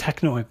with this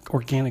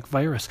techno-organic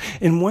virus.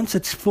 And once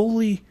it's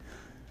fully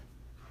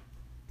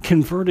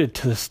converted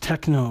to this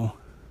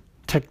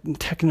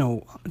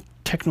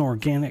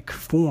techno-organic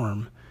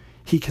form,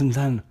 he can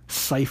then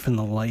siphon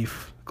the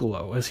life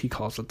glow, as he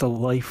calls it, the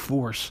life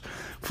force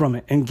from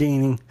it, and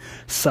gaining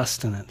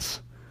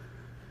sustenance.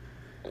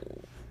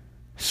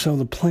 So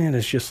the plant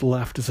is just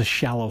left as a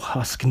shallow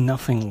husk,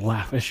 nothing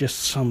left. It's just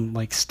some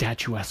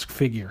statuesque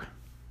figure,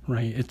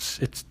 right?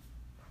 It's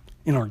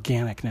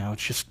inorganic now.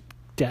 It's just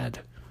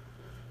dead.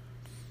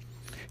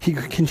 He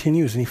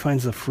continues and he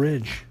finds the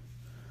fridge.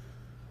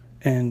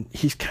 And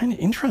he's kind of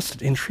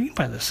intrigued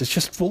by this. It's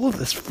just full of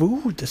this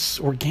food, this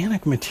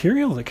organic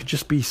material that could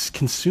just be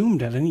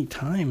consumed at any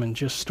time and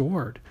just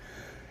stored.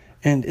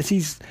 And as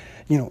he's,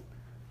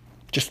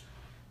 just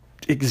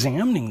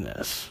examining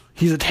this,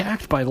 he's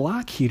attacked by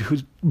Lockheed, who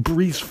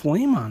breathes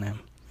flame on him.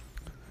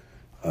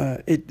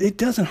 It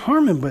doesn't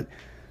harm him, but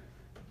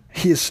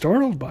he is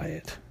startled by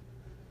it.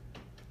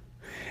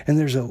 And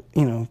there's a,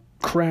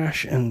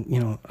 crash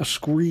and, a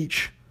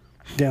screech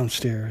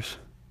downstairs.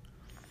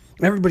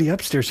 Everybody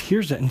upstairs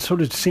hears it, and so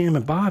did Sam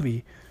and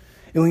Bobby.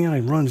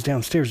 Illyana runs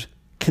downstairs,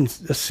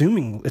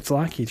 assuming it's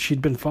Lockheed.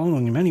 She'd been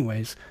following him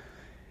anyways,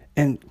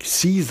 and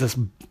sees this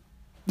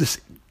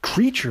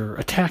creature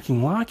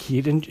attacking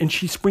Lockheed, and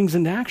she springs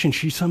into action.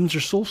 She summons her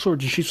soul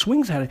sword, and she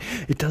swings at it.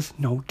 It does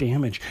no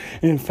damage.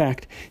 And in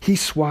fact, he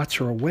swats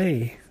her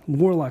away.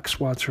 Warlock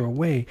swats her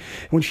away.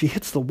 When she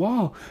hits the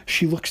wall,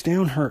 she looks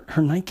down. Her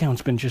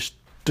nightgown's been just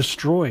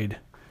destroyed.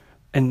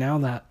 And now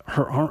that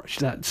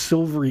that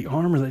silvery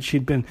armor that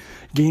she'd been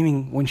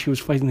gaining when she was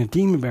fighting the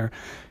demon bear,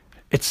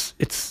 it's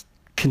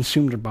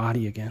consumed her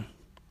body again.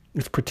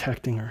 It's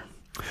protecting her.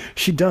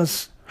 She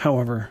does,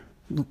 however,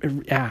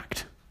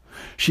 act.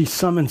 She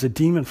summons a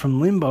demon from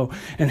limbo,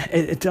 and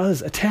it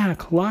does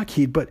attack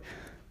Lockheed, but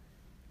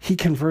he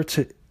converts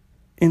it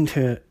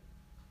into,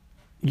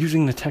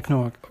 using the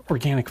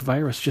techno-organic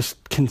virus,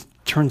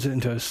 turns it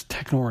into a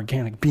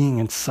techno-organic being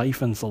and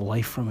siphons the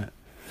life from it,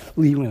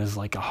 leaving it as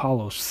like a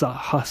hollow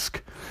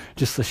husk,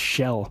 just a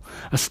shell,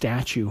 a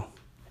statue,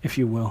 if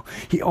you will.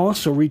 He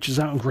also reaches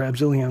out and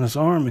grabs Illyana's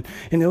arm,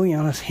 and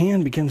Illyana's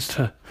hand begins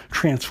to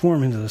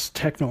transform into this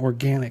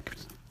techno-organic.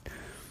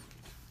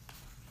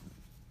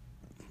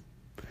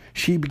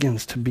 She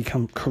begins to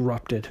become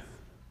corrupted.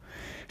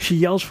 She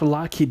yells for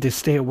Lockheed to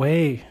stay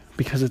away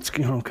because it's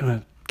going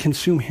to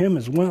consume him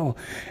as well,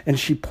 and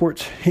she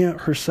ports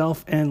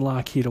herself and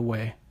Lockheed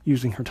away,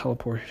 using her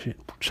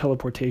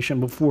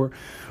teleportation before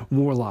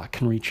Warlock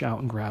can reach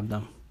out and grab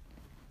them.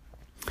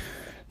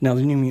 Now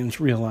the New Mutants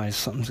realize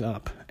something's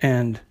up,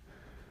 and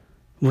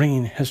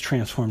Rain has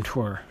transformed to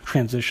her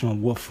transitional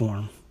wolf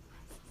form.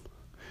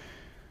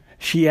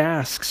 She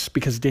asks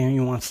because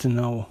Danny wants to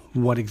know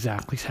what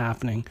exactly is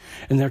happening,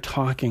 and they're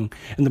talking,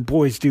 and the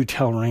boys do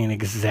tell Rain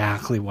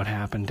exactly what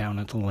happened down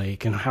at the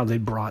lake and how they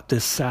brought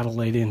this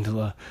satellite into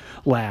the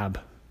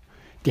lab.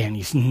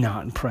 Danny's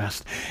not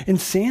impressed.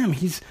 And Sam,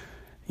 he's,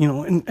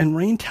 and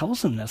Rain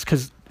tells him this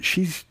because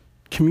she's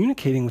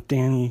communicating with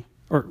Danny,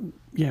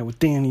 with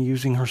Danny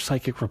using her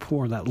psychic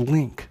rapport, that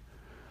link.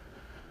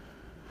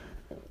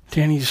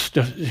 Danny's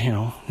just,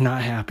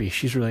 not happy.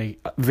 She's really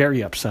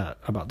very upset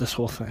about this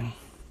whole thing.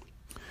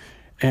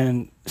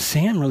 And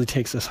Sam really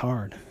takes this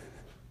hard.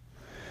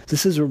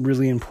 This is a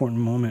really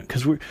important moment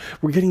because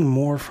we're getting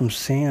more from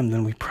Sam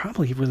than we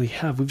probably really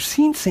have. We've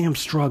seen Sam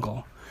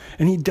struggle.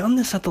 And he'd done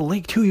this at the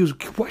lake too. He was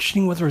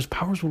questioning whether his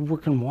powers would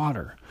work in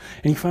water.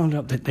 And he found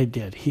out that they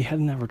did. He had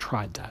never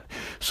tried that.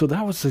 So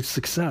that was a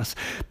success.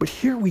 But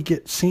here we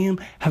get Sam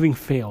having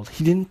failed.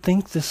 He didn't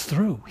think this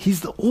through.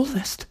 He's the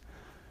oldest.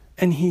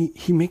 And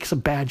he makes a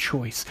bad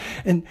choice.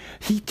 And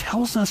he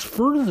tells us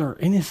further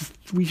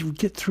we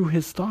get through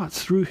his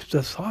thoughts, through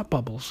the thought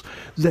bubbles,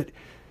 that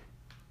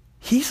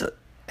he's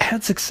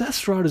had success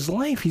throughout his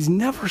life. He's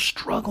never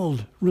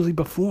struggled really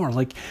before.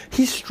 Like,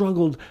 he's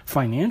struggled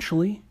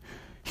financially.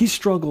 He's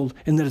struggled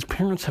in that his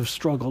parents have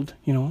struggled,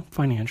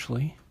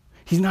 financially.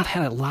 He's not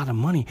had a lot of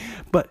money.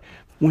 But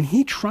when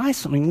he tries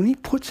something, when he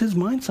puts his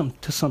mind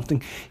to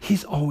something,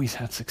 he's always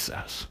had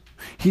success.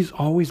 He's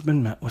always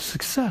been met with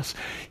success.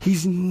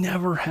 He's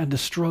never had to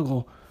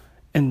struggle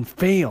and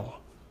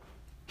fail.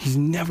 He's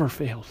never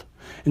failed.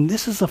 And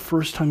this is the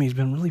first time he's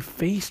been really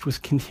faced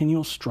with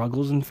continual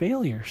struggles and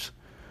failures.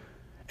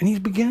 And he's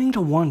beginning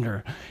to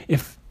wonder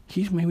if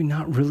he's maybe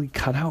not really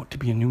cut out to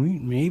be a new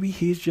mutant. Maybe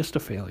he's just a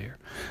failure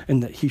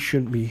and that he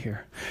shouldn't be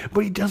here.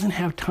 But he doesn't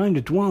have time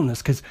to dwell on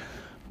this because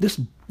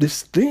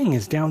this thing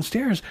is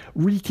downstairs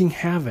wreaking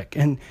havoc.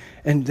 And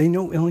they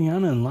know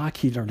Illyana and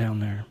Lockheed are down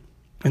there.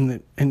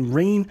 And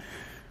Rain,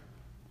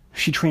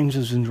 she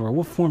changes into her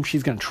wolf form.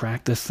 She's going to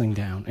track this thing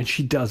down. And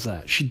she does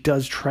that. She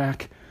does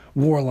track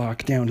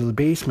Warlock down to the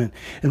basement.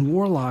 And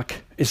Warlock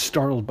is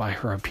startled by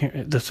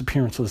this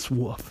appearance of this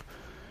wolf.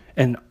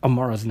 And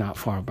Amara's not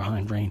far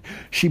behind Rain.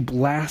 She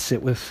blasts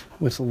it with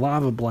a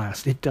lava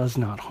blast. It does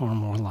not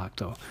harm Warlock,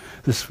 though.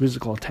 This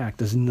physical attack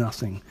does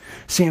nothing.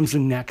 Sam's the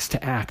next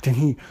to act, and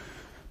he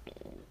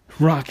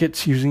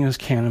rockets using his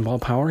cannonball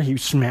power. He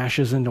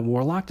smashes into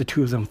Warlock. The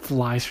two of them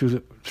fly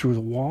through the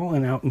wall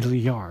and out into the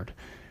yard,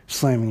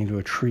 slamming into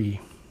a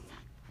tree.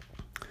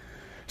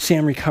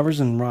 Sam recovers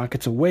and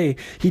rockets away.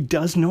 He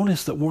does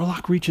notice that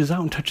Warlock reaches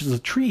out and touches the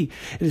tree.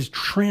 It is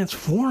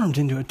transformed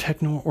into a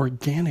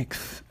techno-organic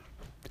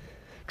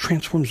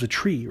transforms the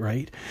tree,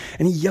 right?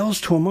 And he yells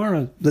to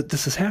Amara that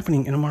this is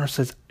happening, and Amara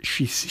says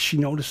she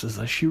notices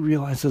this. She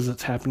realizes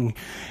it's happening,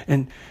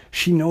 and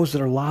she knows that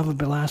her lava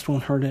blast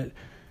won't hurt it,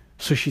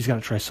 so she's got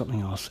to try something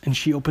else. And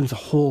she opens a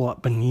hole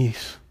up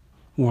beneath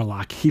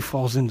Warlock. He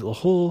falls into the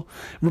hole.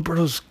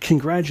 Roberto's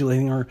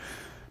congratulating her,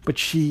 but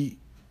she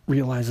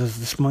realizes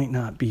this might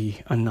not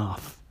be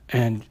enough.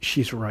 And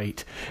she's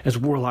right. As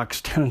Warlock's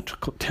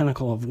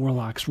tentacle of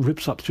Warlock's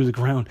rips up through the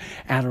ground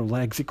at her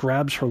legs, it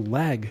grabs her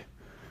leg.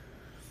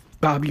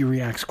 Bobby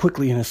reacts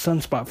quickly in his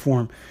sunspot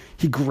form.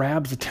 He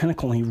grabs the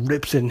tentacle and he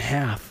rips it in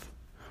half.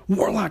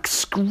 Warlock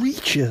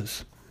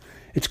screeches.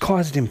 It's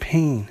caused him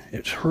pain.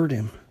 It's hurt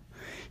him.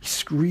 He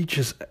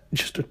screeches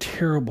just a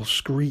terrible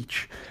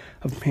screech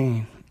of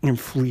pain and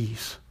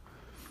flees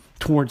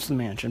towards the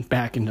mansion,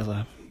 back into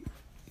the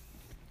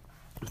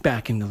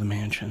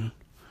mansion.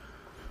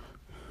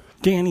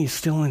 Danny's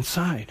still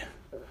inside.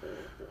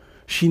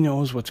 She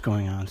knows what's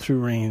going on through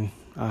Rain,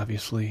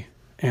 obviously,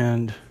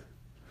 and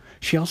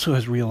she also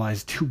has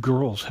realized two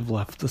girls have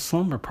left the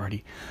slumber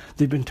party.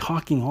 They've been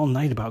talking all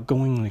night about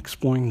going and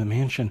exploring the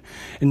mansion,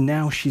 and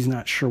now she's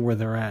not sure where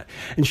they're at.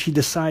 And she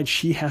decides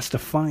she has to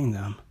find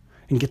them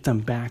and get them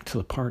back to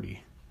the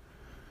party.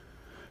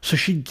 So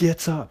she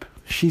gets up.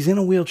 She's in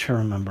a wheelchair,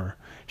 remember.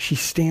 She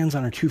stands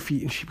on her 2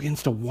 feet and she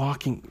begins to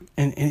walking,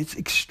 and it's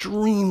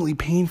extremely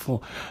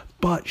painful.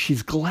 But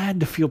she's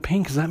glad to feel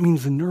pain because that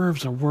means the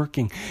nerves are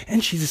working.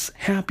 And she's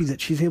happy that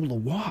she's able to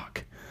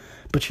walk.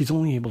 But she's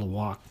only able to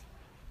walk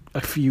a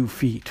few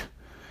feet,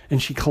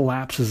 and she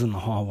collapses in the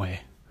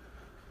hallway.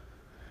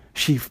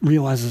 She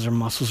realizes her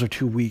muscles are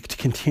too weak to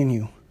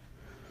continue.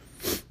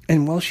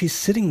 And while she's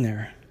sitting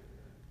there,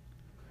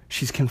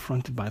 she's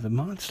confronted by the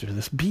monster,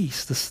 this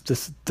beast,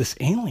 this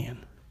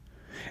alien.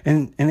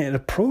 And it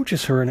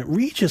approaches her and it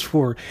reaches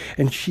for her,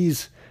 and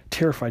she's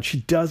terrified. She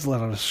does let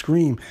out a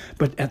scream,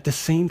 but at the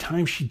same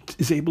time she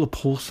is able to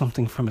pull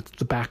something from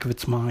the back of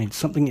its mind,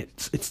 something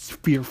it's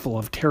fearful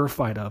of,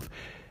 terrified of.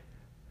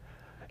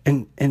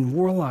 And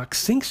Warlock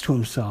thinks to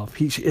himself,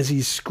 as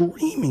he's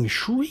screaming,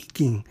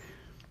 shrieking,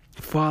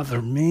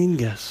 Father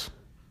Magus.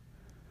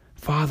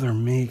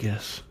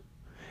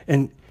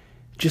 And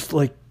just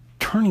like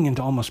turning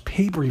into almost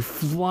paper, he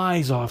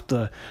flies off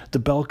the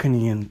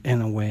balcony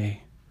and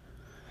away.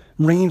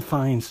 Rain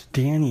finds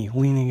Danny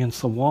leaning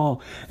against the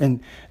wall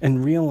and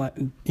realize,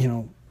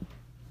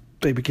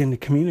 they begin to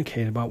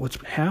communicate about what's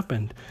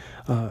happened.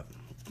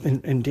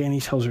 And Danny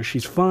tells her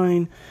she's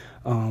fine.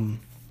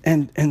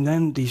 And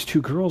then these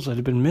two girls that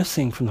have been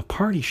missing from the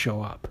party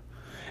show up,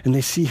 and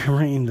they see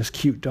Rain, this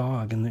cute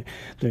dog, and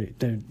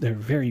they're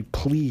very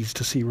pleased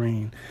to see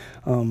Rain.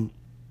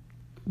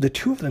 The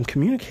two of them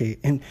communicate,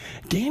 and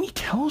Danny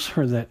tells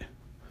her that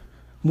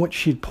what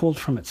she'd pulled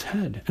from its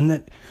head, and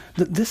that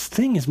this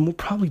thing is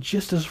probably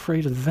just as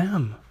afraid of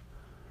them,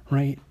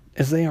 right,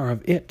 as they are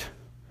of it.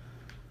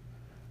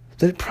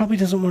 That it probably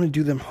doesn't want to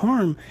do them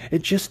harm.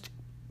 It just,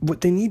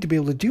 what they need to be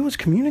able to do is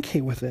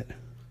communicate with it.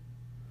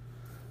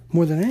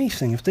 More than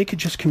anything, if they could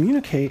just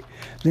communicate,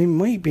 they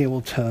might be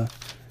able to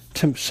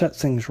set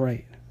things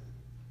right.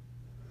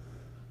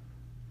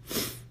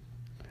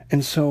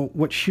 And so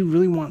what she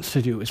really wants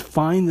to do is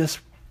find this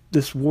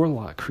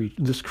warlock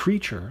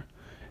creature,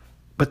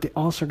 but they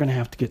also are going to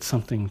have to get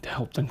something to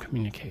help them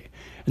communicate.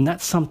 And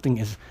that something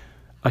is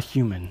a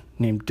human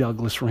named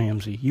Douglas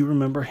Ramsey. You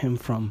remember him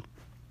from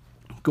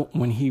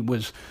when he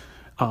was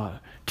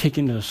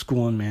taken to a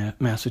school in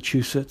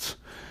Massachusetts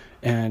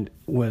and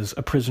was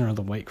a prisoner of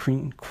the White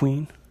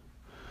Queen?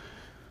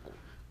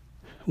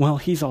 Well,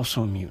 he's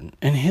also a mutant.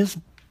 And his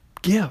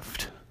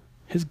mutant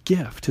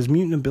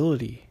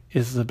ability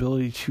is the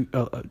ability to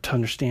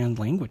understand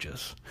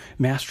languages,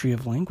 mastery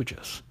of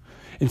languages.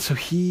 And so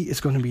he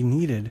is going to be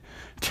needed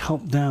to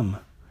help them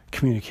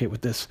communicate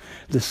with this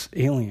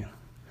alien.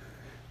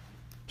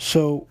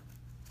 So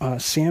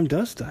Sam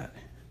does that.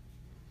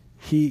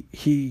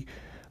 He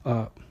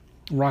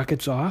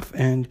rockets off,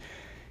 and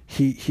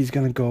he's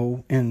going to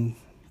go and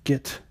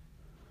get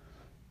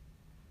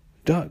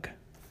Doug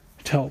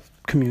to help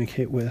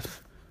communicate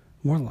with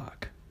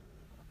Warlock.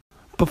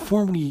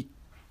 Before we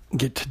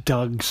get to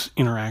Doug's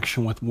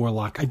interaction with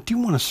Warlock, I do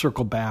want to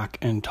circle back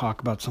and talk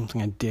about something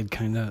I did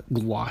kind of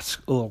gloss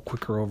a little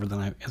quicker over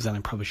than I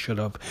probably should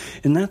have,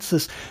 and that's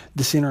this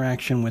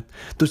interaction with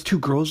those two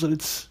girls that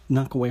had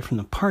snuck away from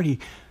the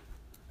party,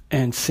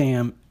 and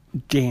Sam,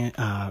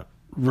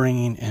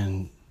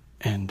 Rain,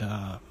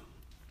 and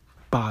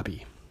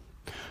Bobby.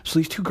 So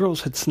these two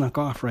girls had snuck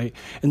off, right?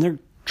 And they're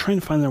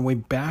trying to find their way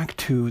back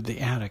to the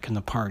attic in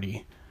the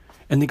party.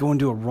 And they go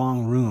into a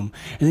wrong room.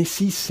 And they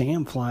see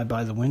Sam fly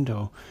by the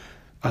window.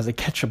 They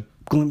catch a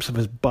glimpse of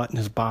his butt and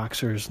his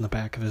boxers in the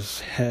back of his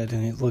head.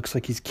 And it looks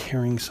like he's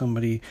carrying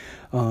somebody.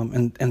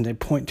 And they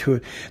point to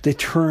it. They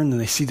turn and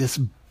they see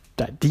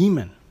that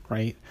demon,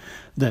 right?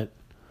 That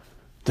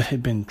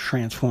had been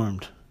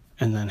transformed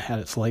and then had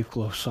its life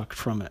glow sucked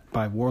from it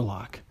by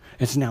Warlock.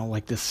 It's now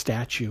like this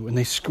statue. And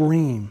they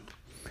scream.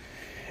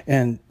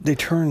 And they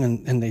turn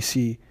and they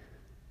see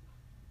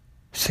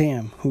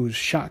Sam, who's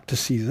shocked to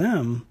see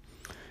them,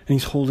 and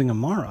he's holding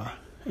Amara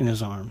in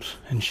his arms,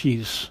 and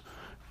she's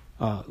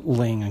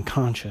laying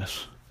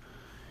unconscious.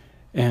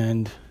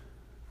 And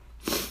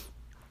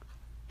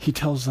he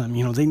tells them,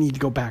 they need to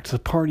go back to the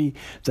party,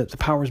 that the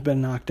power's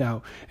been knocked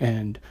out,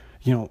 and,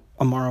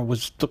 Amara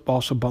was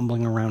also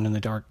bumbling around in the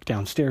dark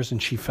downstairs,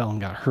 and she fell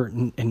and got hurt,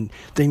 and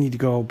they need to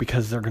go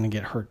because they're going to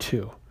get hurt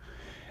too.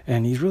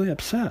 And he's really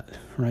upset,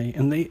 right?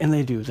 And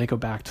they do. They go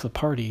back to the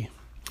party.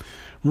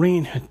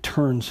 Rain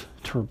turns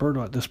to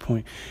Roberto at this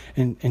point,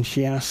 and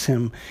she asks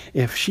him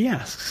if she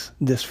asks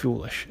this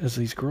foolish as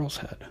these girls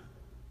had.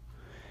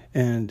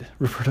 And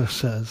Roberto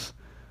says,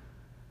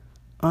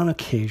 on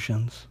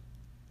occasions,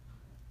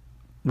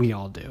 we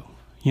all do.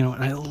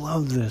 And I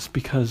love this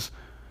because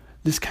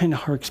this kind of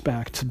harks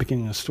back to the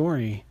beginning of the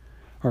story,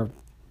 or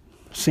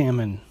Sam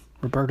and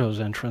Roberto's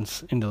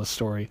entrance into the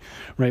story,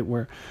 right,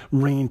 where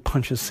Rain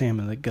punches Sam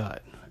in the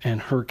gut,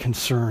 and her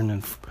concern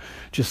and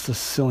just the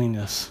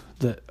silliness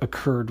that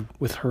occurred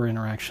with her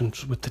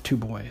interactions with the two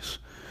boys.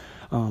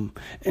 And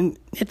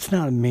it's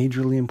not a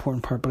majorly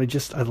important part, but I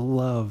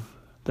love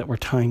that we're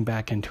tying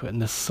back into it,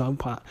 and the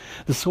soap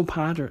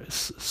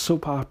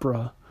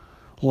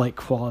opera-like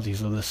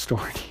qualities of this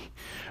story,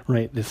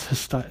 right?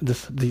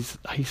 These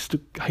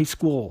high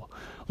school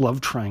love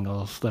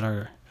triangles that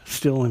are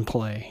still in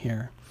play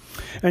here.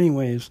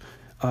 Anyways,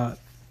 they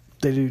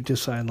do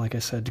decide, like I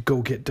said, to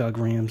go get Doug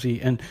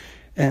Ramsey, and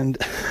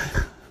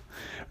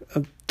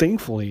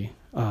thankfully,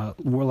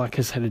 Warlock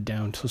has headed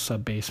down to the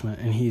sub-basement,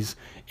 and he's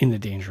in the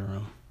danger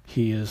room.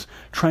 He is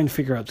trying to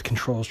figure out the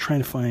controls, trying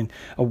to find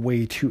a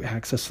way to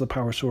access the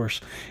power source,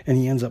 and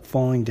he ends up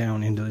falling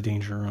down into the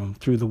danger room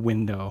through the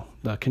window,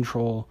 the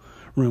control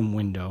room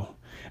window,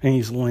 and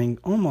he's laying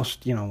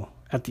almost,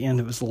 at the end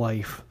of his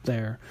life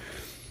there.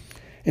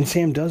 And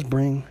Sam does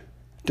bring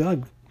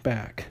Doug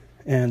back,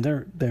 and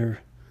they're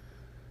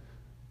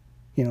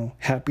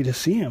happy to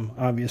see him,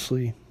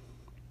 obviously,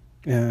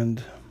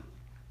 and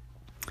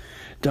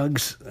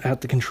Doug's at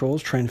the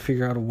controls trying to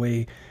figure out a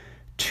way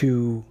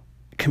to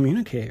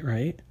communicate,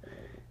 right?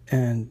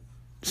 And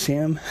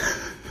Sam's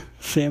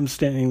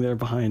standing there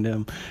behind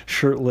him,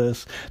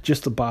 shirtless,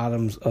 just the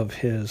bottoms of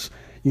his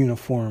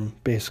uniform,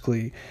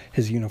 basically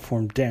his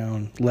uniform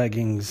down,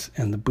 leggings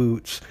and the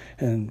boots,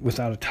 and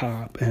without a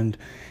top. And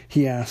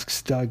he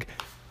asks Doug,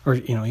 or,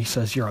 he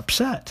says, "You're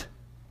upset."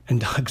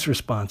 And Doug's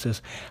response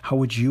is, "How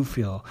would you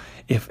feel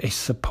if a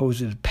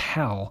supposed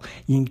pal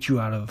yanked you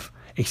out of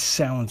a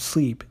sound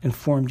sleep,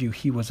 informed you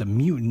he was a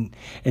mutant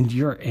and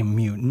you're a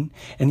mutant,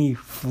 and he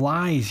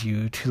flies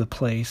you to the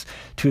place,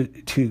 to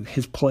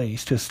his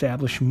place, to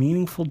establish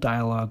meaningful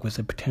dialogue with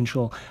a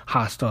potential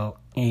hostile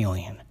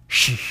alien?"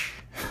 Sheesh.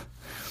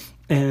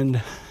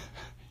 And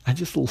I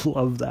just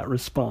love that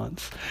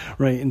response,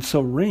 right? And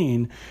so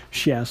Rain,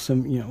 she asks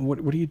him, what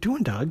are you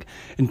doing, Doug?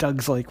 And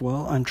Doug's like,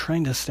 well, I'm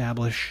trying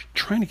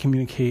to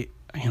communicate,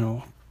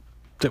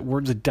 that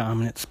we're the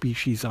dominant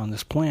species on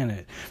this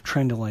planet,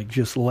 trying to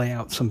just lay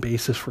out some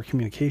basis for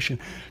communication,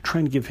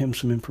 trying to give him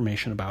some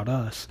information about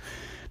us.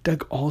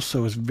 Doug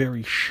also is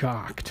very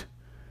shocked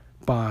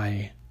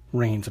by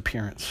Rain's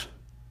appearance.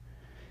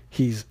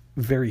 he's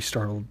very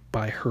startled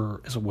by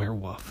her as a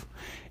werewolf.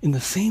 In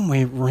the same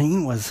way,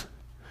 Rain was,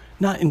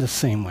 not in the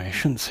same way, I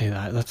shouldn't say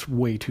that, that's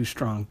way too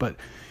strong, but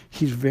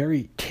he's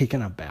very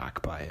taken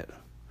aback by it.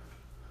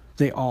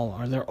 They all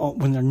are.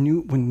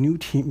 When new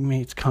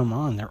teammates come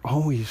on, they're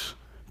always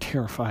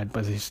terrified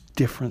by these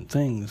different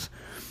things.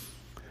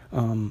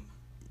 And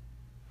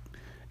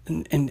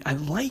I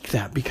like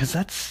that because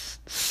that's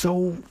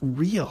so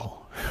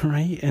real,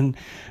 right? And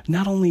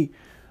not only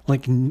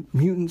like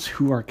mutants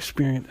who are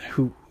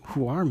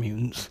who are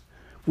mutants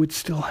would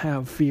still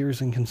have fears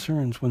and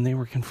concerns when they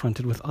were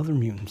confronted with other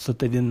mutants that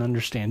they didn't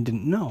understand,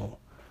 didn't know.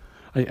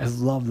 I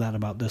love that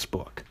about this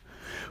book.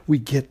 We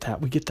get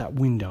that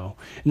window,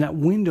 and that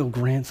window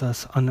grants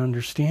us an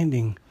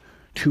understanding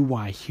to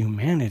why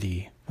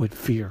humanity would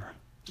fear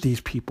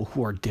these people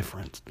who are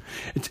different.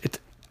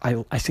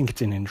 I think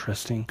it's an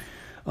interesting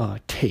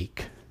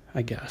take,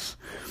 I guess.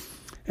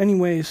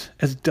 Anyways,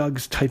 as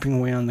Doug's typing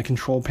away on the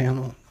control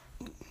panel,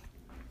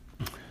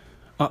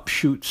 up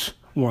shoots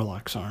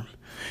Warlock's arm,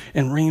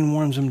 and Rain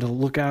warns him to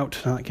look out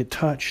to not get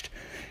touched,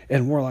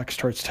 and Warlock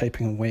starts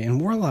typing away,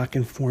 and Warlock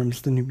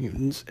informs the New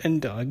Mutants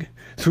and Doug,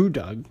 through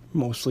Doug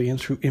mostly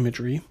and through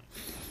imagery,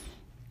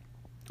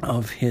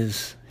 of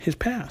his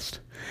past.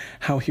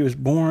 How he was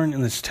born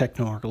in this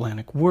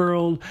techno-organic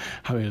world,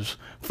 how his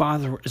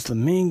father is the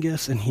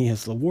Magus and he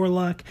is the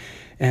Warlock,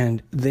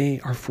 and they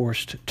are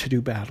forced to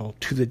do battle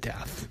to the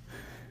death.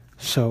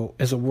 So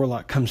as a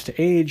Warlock comes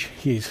to age,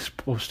 he's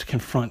supposed to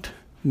confront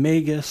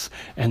Magus,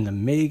 and the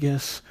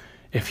Magus,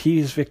 if he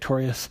is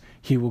victorious,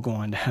 he will go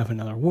on to have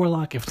another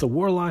Warlock. If the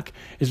Warlock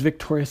is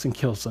victorious and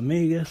kills the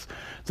Magus,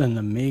 then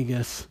the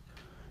Magus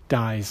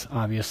dies,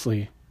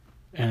 obviously,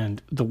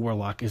 and the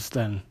Warlock is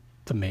then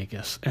the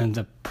Magus, and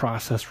the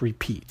process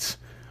repeats.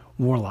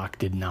 Warlock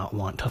did not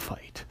want to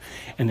fight,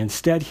 and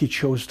instead he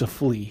chose to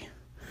flee,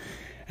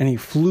 and he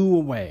flew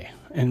away,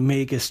 and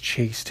Magus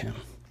chased him,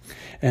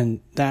 and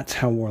that's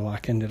how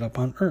Warlock ended up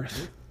on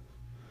Earth.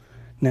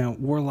 Now,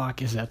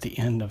 Warlock is at the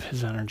end of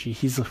his energy.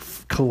 He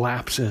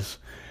collapses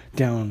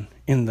down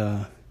in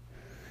the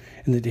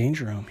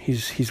danger room.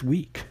 He's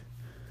weak.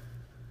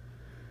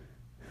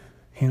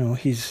 You know,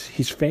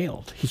 he's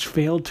failed. He's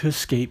failed to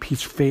escape.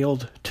 He's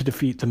failed to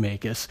defeat the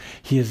Magus.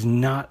 He's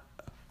not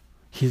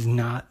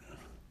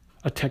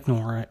a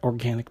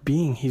techno-organic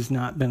being. He's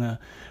not been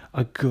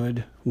a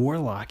good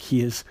Warlock.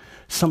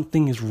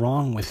 Something is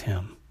wrong with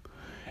him.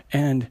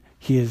 And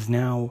he is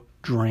now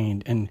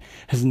drained and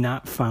has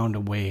not found a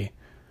way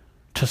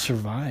to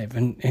survive,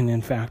 and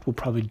in fact will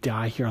probably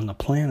die here on the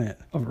planet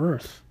of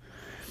Earth.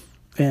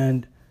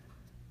 And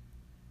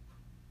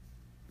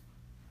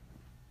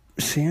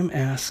Sam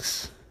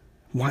asks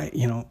why,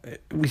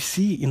 we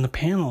see in the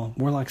panel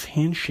Warlock's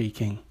hand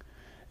shaking,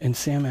 and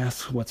Sam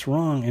asks what's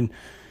wrong, and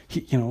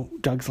he,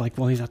 Doug's like,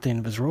 well, he's at the end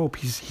of his rope,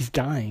 he's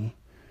dying.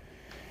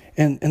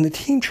 And the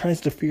team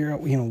tries to figure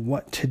out,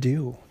 what to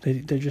do.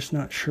 They're just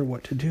not sure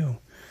what to do.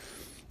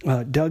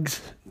 Doug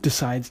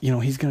decides,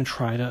 he's going to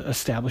try to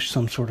establish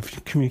some sort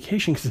of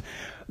communication because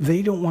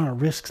they don't want to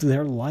risk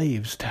their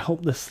lives to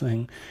help this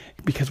thing,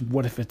 because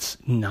what if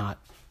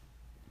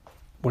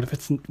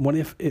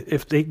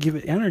they give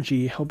it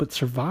energy, help it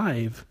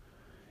survive,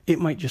 it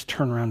might just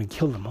turn around and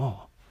kill them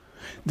all.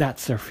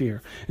 That's their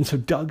fear. And so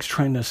Doug's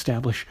trying to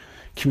establish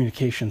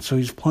communication. So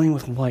he's playing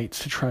with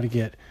lights to try to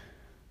get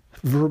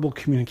verbal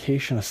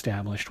communication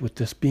established with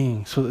this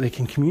being so that they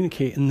can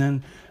communicate, and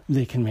then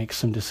they can make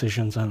some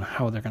decisions on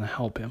how they're going to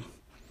help him.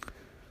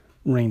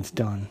 Rain's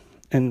done.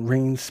 And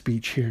Rain's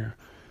speech here,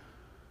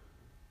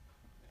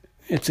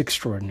 it's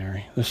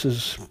extraordinary. This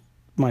is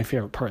my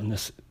favorite part in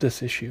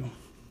this issue.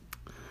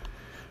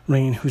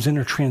 Rain, who's in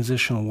her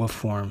transitional wolf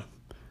form,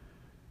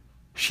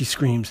 she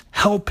screams,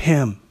 "Help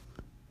him!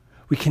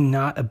 We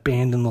cannot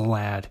abandon the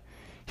lad.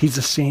 He's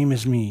the same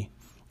as me,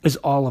 as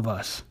all of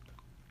us.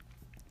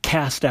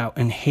 Cast out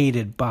and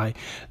hated by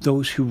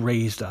those who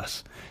raised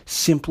us,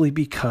 simply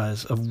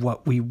because of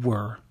what we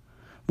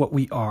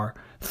are,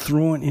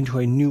 thrown into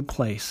a new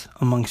place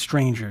among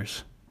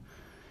strangers.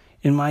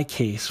 In my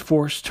case,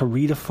 forced to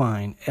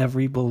redefine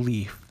every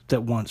belief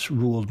that once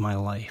ruled my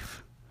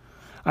life.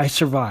 I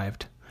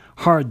survived.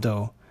 Hard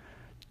though,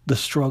 the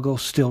struggle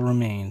still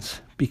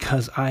remains,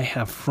 because I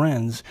have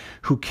friends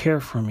who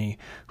care for me,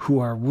 who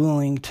are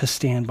willing to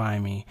stand by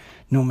me,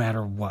 no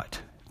matter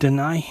what.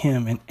 Deny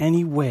him in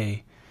any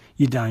way,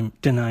 you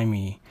deny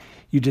me.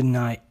 You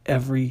deny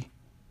every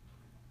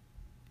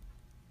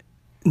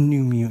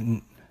New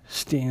Mutant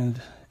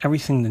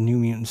everything the New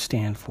Mutants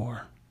stand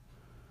for."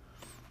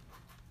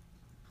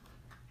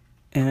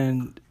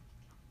 And,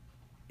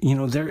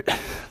 they're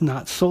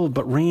not sold,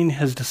 but Rain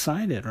has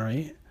decided,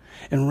 right?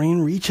 And Rain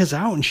reaches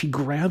out and she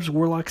grabs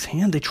Warlock's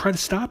hand. They try to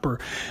stop her.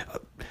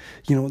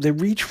 They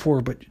reach for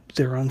her, but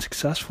they're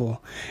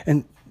unsuccessful.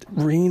 And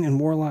Rain and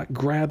Warlock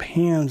grab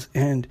hands,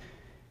 and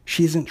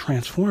she isn't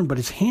transformed, but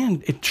his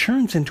hand, it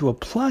turns into a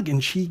plug,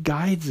 and she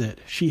guides it.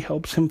 She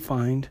helps him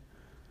find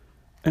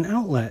an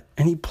outlet,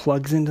 and he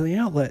plugs into the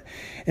outlet,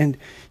 and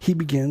he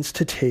begins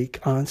to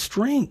take on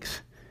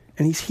strength,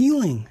 and he's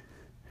healing.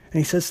 And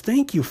he says,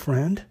 "Thank you,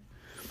 friend."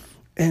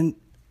 And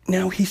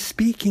now he's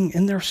speaking,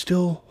 and they're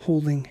still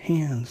holding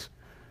hands.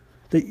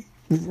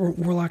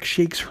 Warlock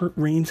shakes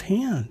Rain's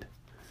hand.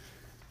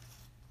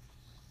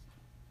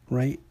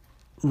 Right?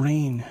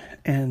 Rain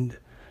and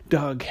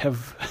Doug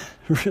have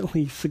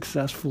really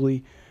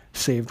successfully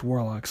saved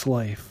Warlock's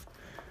life.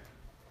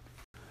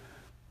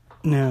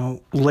 Now,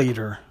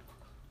 later,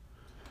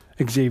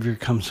 Xavier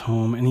comes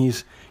home, and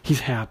he's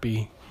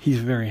happy. He's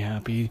very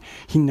happy.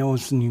 He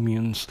knows the New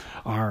Mutants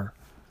are,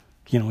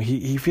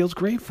 he feels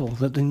grateful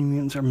that the New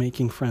Mutants are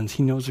making friends.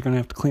 He knows they're going to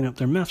have to clean up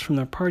their mess from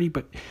their party,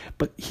 but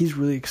he's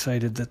really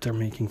excited that they're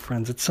making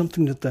friends. It's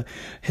something that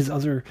his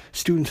other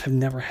students have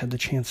never had the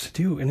chance to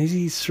do. And as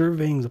he's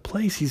surveying the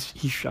place, he's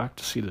shocked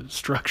to see the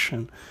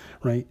destruction,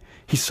 right?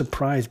 He's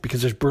surprised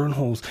because there's burn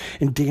holes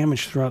and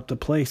damage throughout the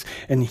place,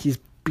 and he's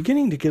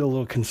beginning to get a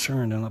little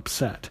concerned and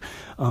upset.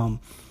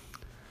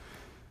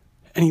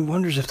 And he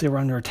wonders if they were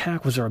under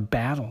attack. Was there a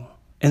battle?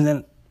 And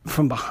then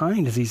from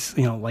behind, as he's,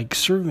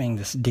 surveying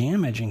this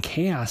damage and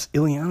chaos,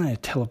 Illyana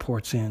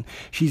teleports in.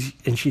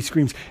 She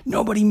screams,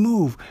 "Nobody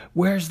move!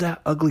 Where's that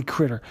ugly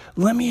critter?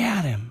 Let me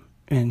at him!"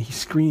 And he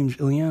screams,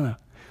 "Illyana."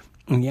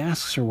 And he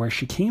asks her where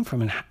she came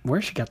from and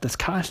where she got this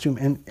costume.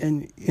 And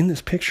in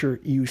this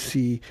picture, you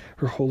see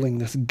her holding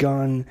this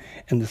gun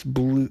and this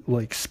blue,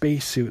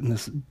 spacesuit and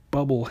this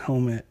bubble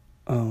helmet.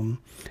 And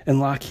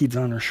Lockheed's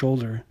on her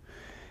shoulder.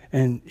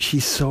 And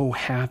she's so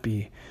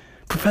happy.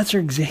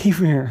 Professor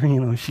Xavier,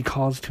 she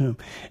calls to him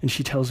and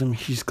she tells him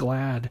she's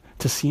glad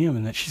to see him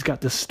and that she's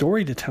got this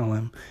story to tell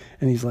him.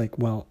 And he's like,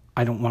 "Well,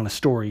 I don't want a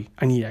story.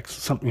 I need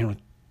some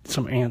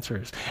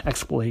answers.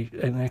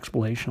 An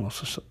explanation will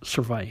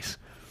suffice."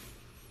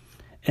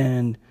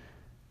 And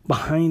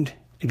behind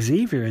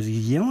Xavier, as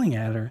he's yelling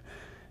at her,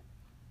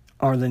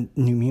 are the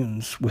New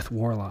Mutants with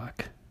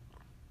Warlock.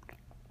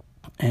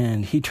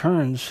 And he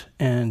turns,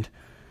 and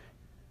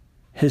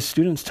his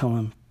students tell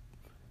him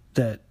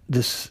that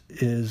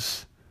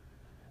that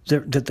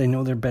they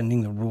know they're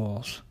bending the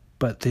rules,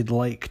 but they'd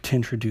like to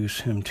introduce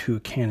him to a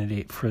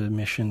candidate for the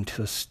mission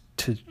to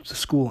the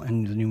school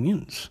and the New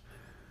Mutants.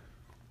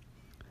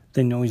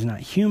 They know he's not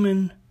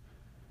human,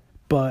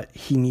 but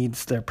he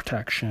needs their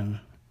protection,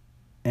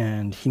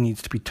 and he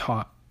needs to be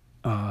taught.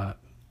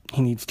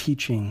 He needs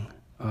teaching,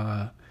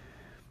 and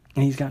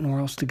he's got nowhere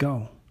else to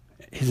go.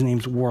 His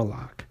name's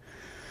Warlock.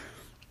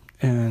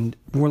 And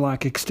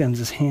Warlock extends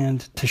his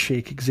hand to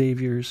shake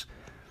Xavier's.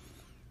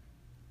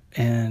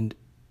 And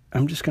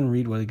I'm just going to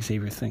read what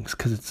Xavier thinks,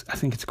 because I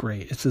think it's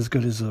great. It's as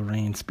good as the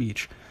Rain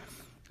speech.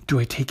 "Do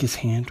I take his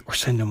hand or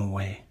send him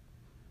away?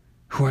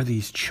 Who are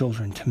these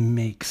children to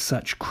make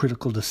such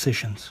critical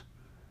decisions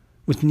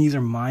with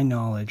neither my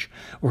knowledge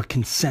or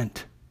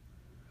consent?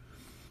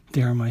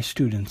 They are my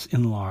students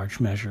in large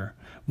measure,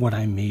 what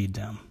I made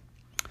them.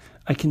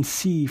 I can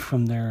see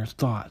from their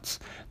thoughts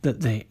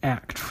that they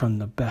act from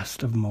the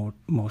best of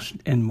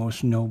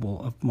most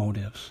noble of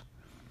motives.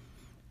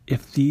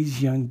 If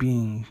this young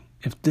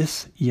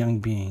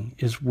being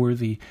is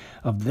worthy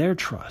of their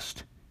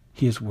trust,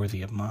 he is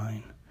worthy of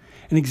mine."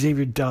 And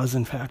Xavier does,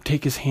 in fact,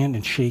 take his hand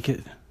and shake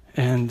it.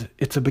 And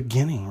it's a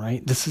beginning,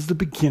 right? This is the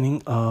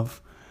beginning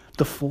of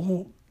the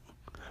full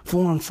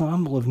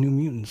ensemble of New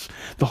Mutants.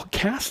 The whole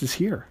cast is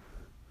here,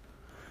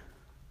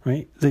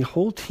 right? The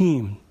whole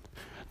team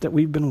that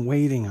we've been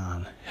waiting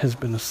on has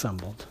been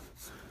assembled.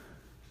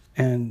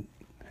 And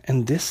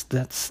that's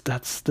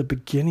the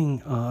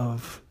beginning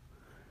of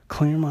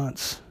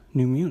Claremont's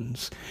New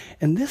Mutants.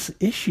 And this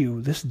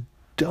issue, this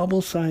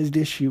double-sized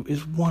issue,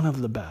 is one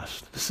of the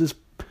best. This is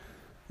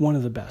one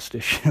of the best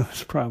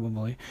issues,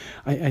 probably.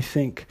 I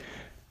think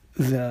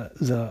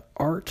the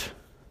art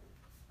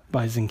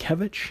by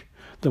Sienkiewicz,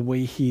 the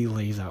way he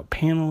lays out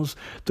panels,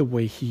 the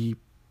way he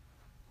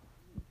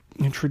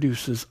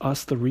introduces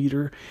us, the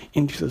reader,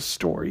 into the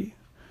story,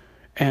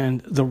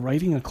 and the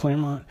writing of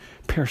Claremont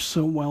pair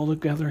so well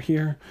together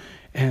here,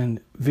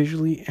 and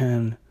visually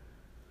and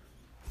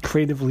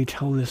creatively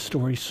tell this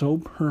story so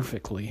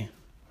perfectly.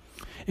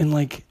 And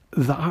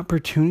the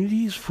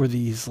opportunities for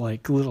these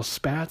little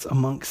spats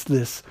amongst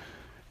this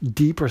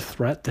deeper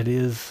threat that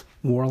is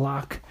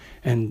Warlock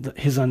and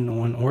his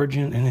unknown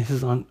origin and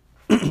his and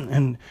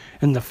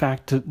the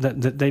fact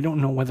that they don't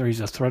know whether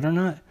he's a threat or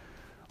not,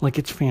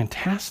 it's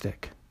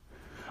fantastic.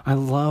 I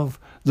love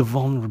the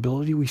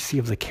vulnerability we see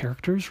of the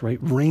characters, right?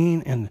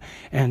 Rain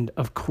and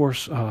of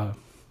course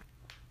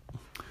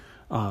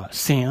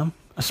Sam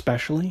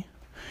especially.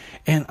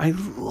 And I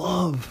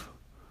love,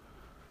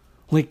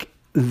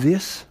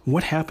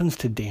 what happens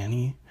to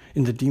Danny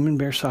in the Demon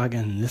Bear saga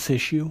in this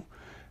issue.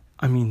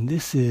 I mean,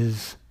 this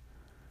is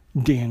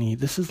Danny.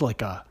 This is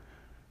like a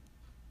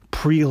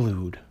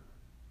prelude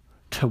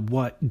to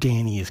what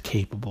Danny is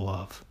capable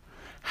of.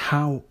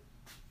 How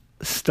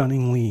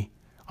stunningly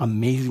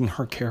amazing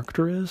her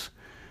character is.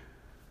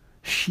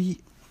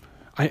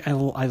 I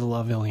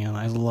love Illyana.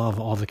 I love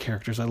all the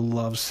characters. I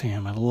love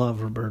Sam. I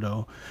love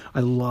Roberto. I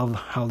love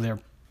how their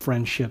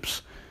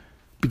friendships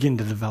begin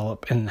to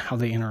develop and how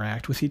they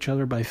interact with each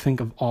other. But I think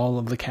of all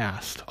of the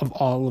cast, of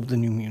all of the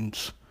New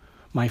Mutants,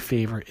 my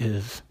favorite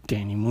is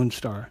Dani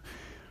Moonstar.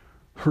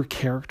 her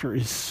character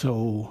is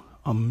so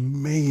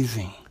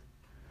amazing,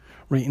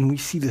 right? And we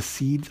see the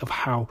seeds of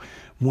how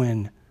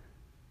when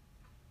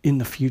in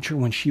the future,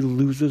 when she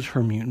loses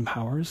her mutant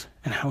powers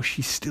and how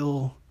she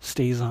still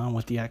stays on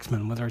with the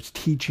X-Men, whether it's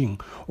teaching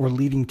or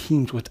leading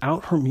teams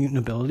without her mutant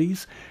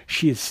abilities,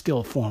 she is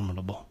still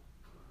formidable.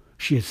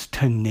 She is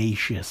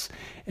tenacious,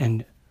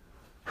 and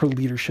her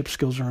leadership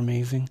skills are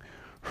amazing.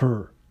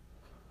 Her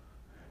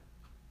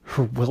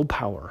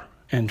willpower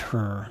and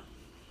her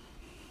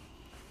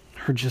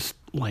just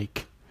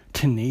like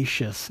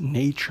tenacious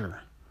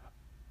nature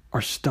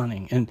are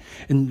stunning, and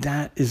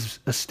that is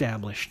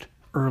established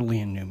early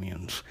in New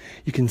Mutants.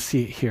 You can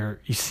see it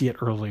here. You see it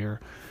earlier.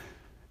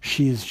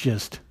 She is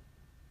just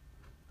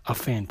a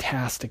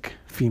fantastic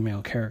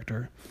female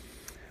character.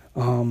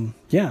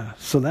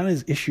 So that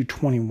is issue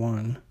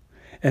 21.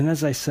 And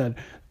as I said,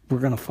 we're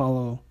going to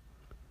follow,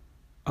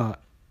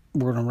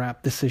 we're going to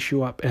wrap this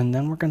issue up, and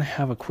then we're going to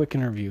have a quick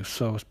interview.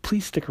 So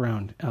please stick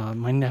around.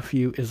 My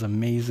nephew is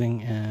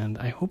amazing, and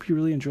I hope you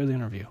really enjoy the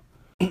interview.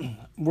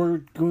 We're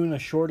doing a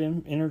short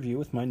interview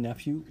with my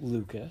nephew,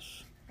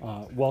 Lucas.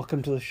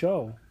 Welcome to the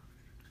show.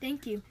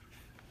 Thank you.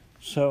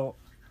 So,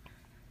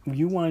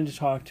 you wanted to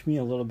talk to me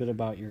a little bit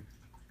about your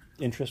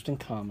interest in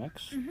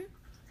comics.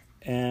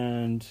 Mm-hmm.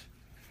 And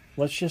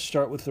let's just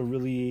start with a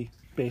really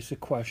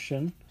basic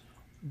question.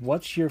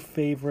 What's your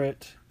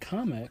favorite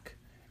comic?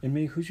 And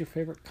maybe who's your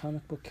favorite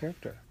comic book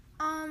character?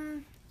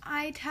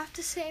 I'd have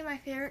to say my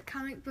favorite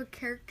comic book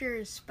character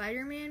is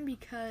Spider-Man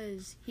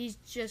because he's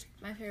just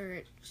my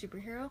favorite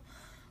superhero.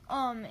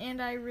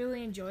 And I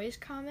really enjoy his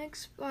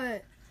comics,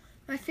 but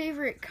my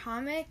favorite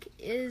comic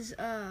is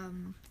a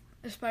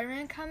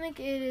Spider-Man comic.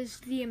 It is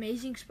The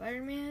Amazing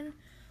Spider-Man,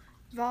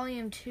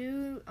 Volume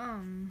 2,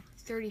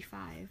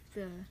 35,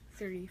 the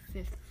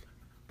 35th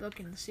book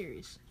in the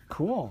series.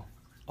 Cool.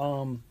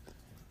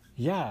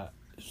 Yeah.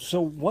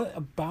 So what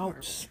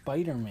about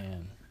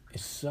Spider-Man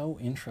is so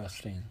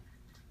interesting?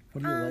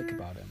 What do you like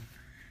about him?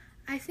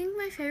 I think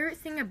my favorite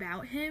thing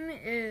about him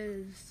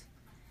is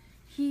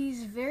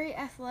he's very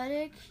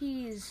athletic,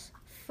 he's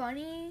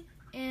funny,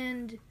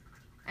 and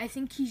I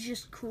think he's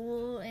just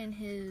cool, and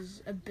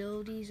his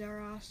abilities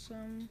are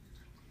awesome.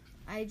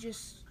 I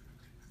just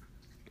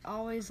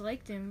always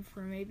liked him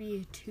for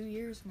maybe 2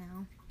 years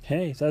now.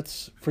 Hey,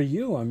 that's for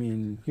you. I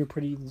mean,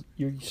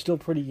 you're still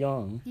pretty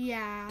young.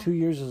 Yeah. 2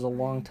 years is a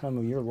long time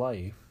of your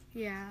life.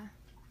 Yeah.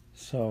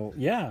 So,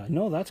 yeah,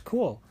 no, that's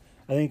cool.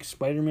 I think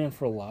Spider-Man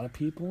for a lot of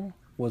people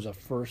was a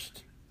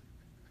first.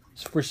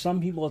 For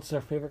some people, it's their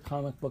favorite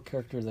comic book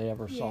character they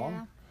ever saw.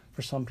 Yeah.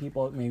 For some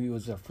people, it maybe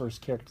was their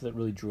first character that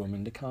really drew them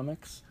into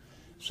comics.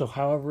 So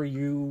however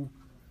you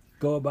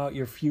go about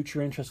your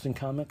future interest in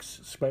comics,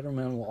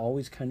 Spider-Man will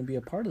always kind of be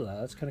a part of that.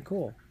 That's kind of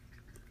cool.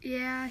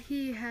 Yeah,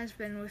 he has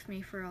been with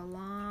me for a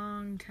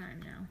long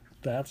time now.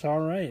 That's all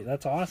right.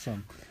 That's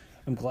awesome.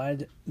 I'm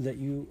glad that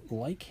you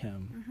like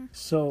him. Mm-hmm.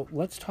 So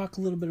let's talk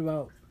a little bit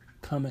about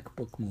comic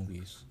book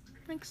movies.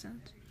 Makes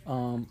sense.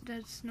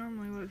 That's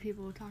normally what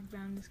people talk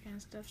about in this kind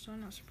of stuff, so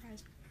I'm not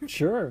surprised.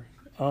 Sure.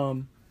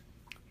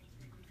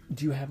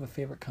 Do you have a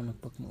favorite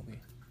comic book movie?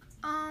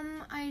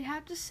 I'd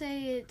have to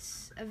say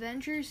it's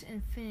Avengers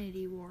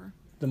Infinity War.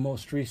 The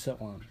most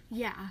recent one.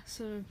 Yeah,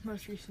 so the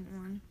most recent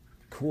one.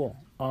 Cool.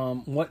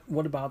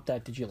 What about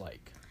that did you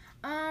like?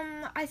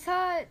 I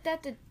thought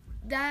that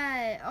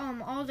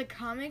all the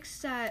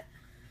comics that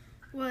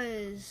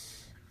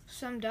was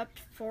summed up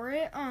for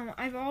it,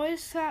 I've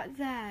always thought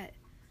that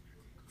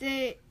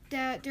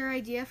their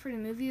idea for the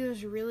movie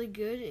was really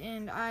good,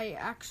 and I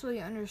actually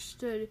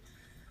understood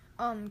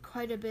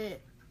quite a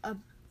bit.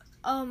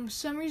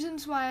 Some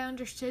reasons why I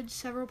understood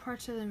several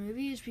parts of the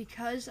movie is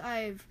because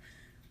I've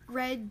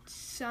read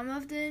some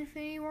of the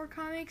Infinity War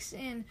comics,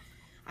 and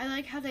I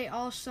like how they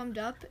all summed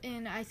up,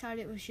 and I thought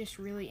it was just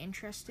really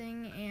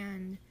interesting,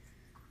 and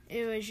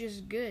it was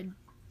just good.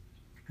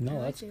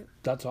 No,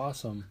 that's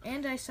awesome.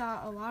 And I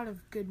saw a lot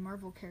of good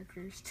Marvel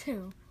characters,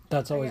 too.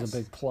 That's always a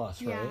big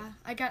plus, right? Yeah,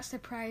 I got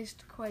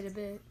surprised quite a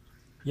bit.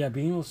 Yeah,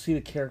 being able to see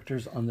the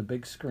characters on the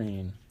big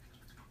screen,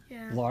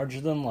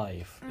 larger than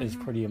life, is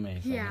pretty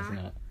amazing, isn't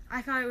it?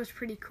 I thought it was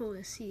pretty cool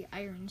to see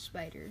Iron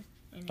Spider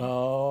in it.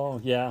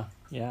 Oh, yeah.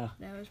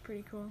 That was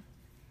pretty cool.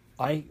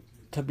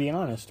 To be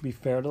honest, to be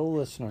fair to the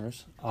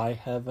listeners, I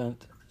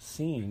haven't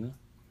seen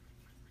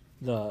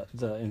the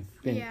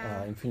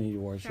Infinity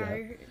Wars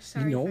yet.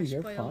 Sorry no, if I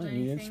you're spoiled fine. anything.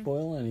 You didn't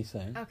spoil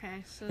anything.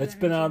 Okay, so it's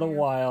been out a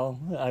while.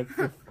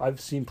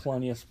 I've seen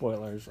plenty of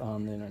spoilers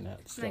on the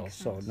internet still,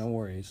 so no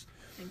worries.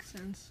 Makes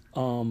sense.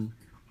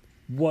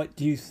 What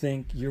do you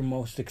think you're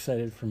most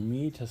excited for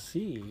me to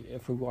see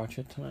if we watch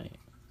it tonight?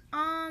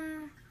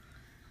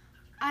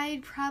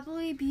 I'd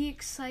probably be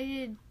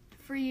excited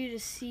for you to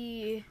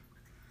see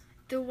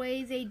the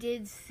way they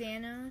did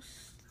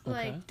Thanos.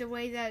 Like, the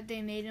way that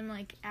they made him,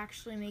 like,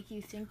 actually make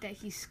you think that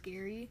he's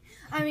scary.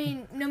 I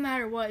mean, no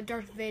matter what,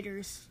 Darth Vader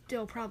is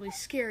still probably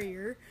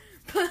scarier.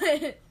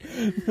 But...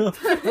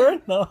 Fair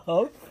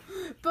enough.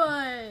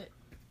 But...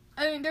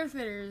 I mean, Darth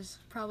Vader is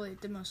probably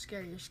the most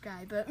scariest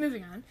guy. But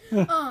moving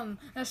on.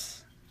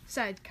 That's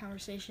side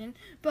conversation.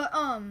 But,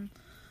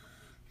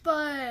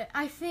 But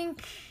I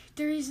think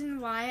the reason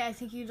why I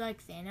think you'd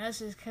like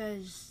Thanos is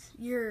because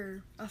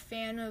you're a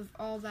fan of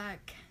all that,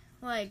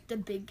 like, the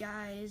big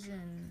guys,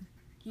 and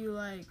you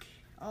like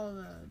all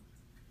the,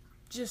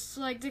 just,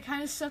 like, the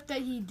kind of stuff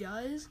that he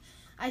does.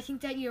 I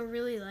think that you'll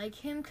really like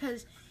him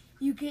because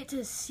you get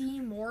to see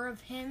more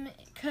of him,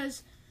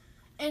 because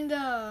in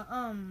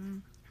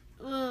the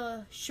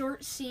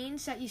short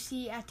scenes that you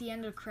see at the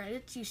end of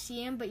credits, you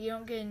see him, but you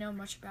don't get to know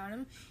much about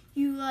him.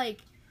 You,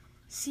 like,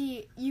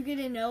 you get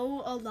to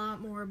know a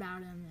lot more about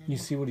him. You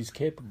see what he's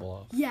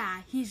capable of.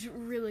 Yeah, he's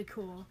really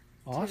cool.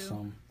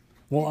 Awesome. Too.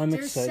 Well, I'm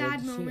There's excited sad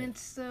to see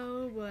moments,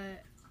 though,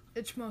 but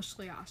it's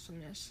mostly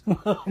awesomeness.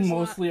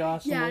 Mostly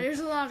awesome. Yeah, there's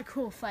a lot of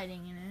cool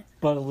fighting in it.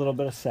 But a little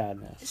bit of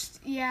sadness.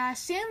 Yeah,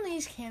 Stan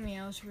Lee's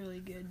cameo is really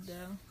good,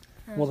 though.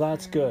 Well,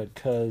 that's good,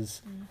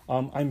 because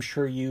I'm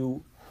sure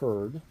you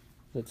heard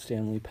that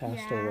Stan Lee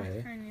passed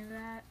away. I knew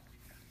that.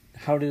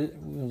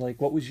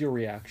 What was your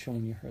reaction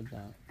when you heard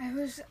that?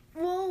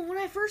 When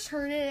I first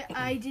heard it,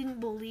 I didn't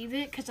believe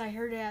it, because I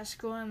heard it at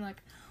school, and I'm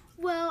like,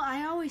 well,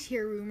 I always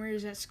hear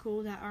rumors at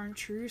school that aren't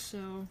true,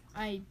 so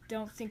I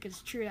don't think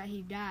it's true that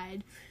he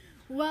died.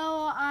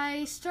 Well,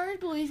 I started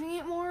believing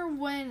it more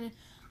when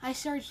I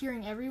started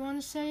hearing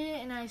everyone say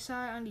it, and I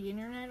saw it on the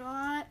internet a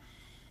lot,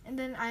 and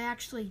then I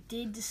actually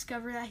did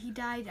discover that he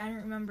died. I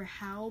don't remember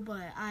how,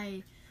 but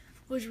I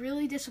was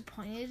really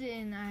disappointed,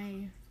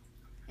 and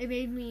it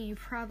made me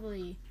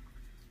probably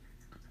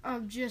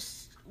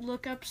just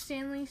look up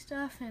Stan Lee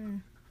stuff,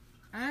 and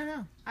I don't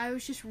know. I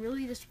was just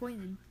really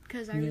disappointed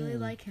because I really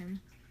like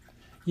him.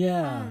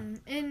 Yeah.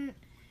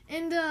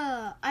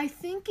 I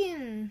think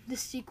in the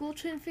sequel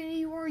to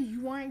Infinity War,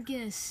 you aren't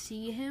gonna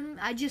see him.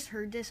 I just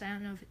heard this. I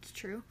don't know if it's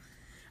true.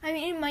 I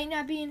mean, it might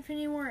not be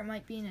Infinity War. It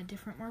might be in a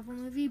different Marvel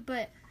movie,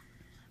 but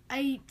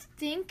I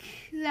think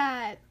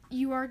that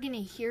you are gonna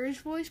hear his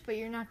voice, but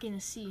you're not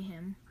gonna see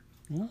him.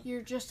 What?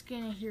 You're just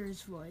gonna hear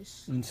his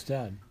voice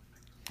Instead.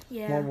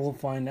 Yeah. Well, we'll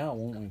find out,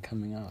 won't we,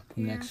 coming up.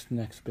 Yeah.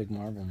 Next big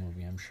Marvel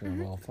movie, I'm sure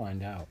we'll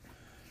find out.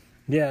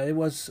 Yeah, it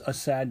was a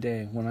sad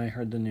day. When I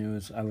heard the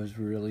news, I was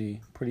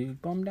really pretty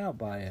bummed out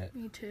by it.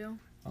 Me too.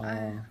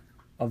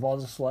 Of all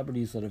the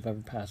celebrities that have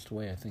ever passed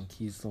away, I think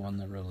he's the one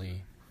that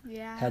really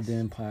had the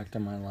impact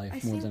on my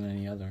life more than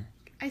any other.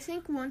 I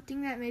think one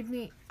thing that made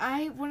me,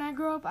 when I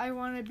grow up, I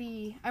want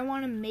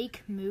to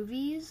make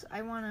movies.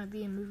 I want to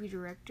be a movie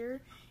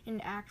director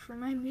and act for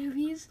my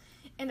movies.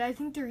 And I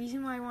think the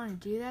reason why I want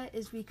to do that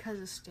is because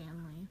of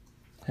Stan Lee.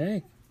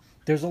 Hey,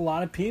 there's a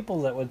lot of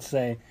people that would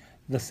say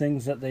the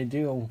things that they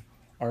do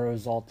are a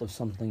result of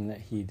something that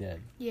he did.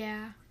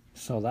 Yeah.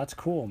 So that's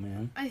cool,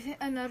 man. I think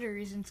another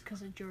reason is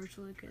because of George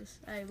Lucas.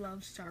 I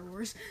love Star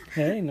Wars.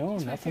 Hey, no,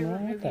 it's nothing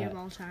wrong with that. my favorite movie of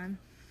all time.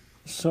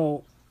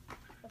 So,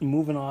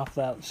 moving off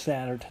that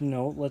sadder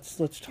note,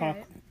 let's talk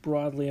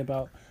broadly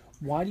about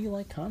why do you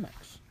like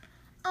comics?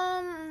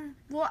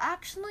 Well,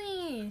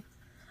 actually,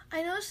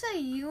 I noticed that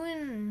you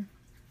and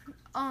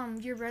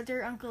your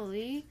brother Uncle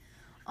Lee,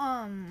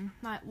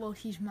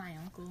 he's my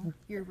uncle,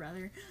 your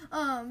brother.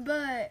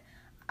 But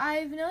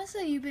I've noticed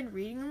that you've been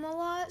reading them a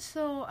lot,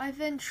 so I've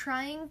been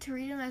trying to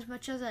read them as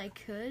much as I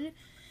could,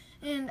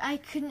 and I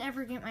couldn't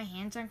ever get my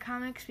hands on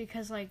comics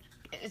because, like,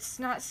 it's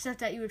not stuff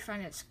that you would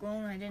find at school,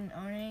 and I didn't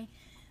own any.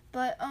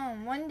 But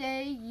one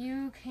day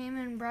you came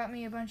and brought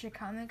me a bunch of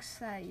comics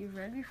that you've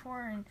read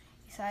before, and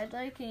you said I'd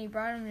like, and you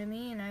brought them to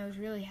me, and I was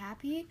really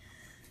happy.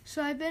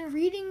 So I've been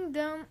reading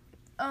them,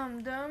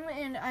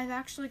 and I've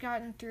actually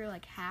gotten through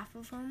like half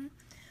of them.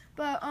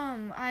 But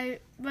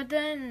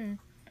then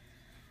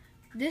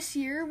this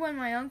year when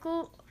my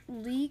Uncle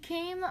Lee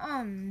came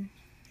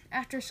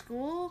after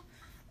school,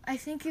 I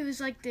think it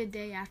was like the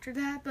day after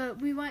that, but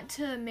we went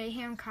to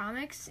Mayhem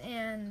Comics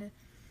and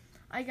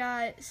I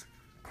got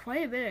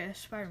quite a bit of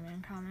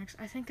Spider-Man comics.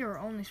 I think there were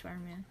only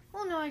Spider-Man.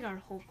 Well, no, I got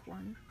a Hulk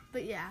one.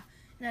 But yeah,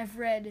 and I've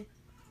read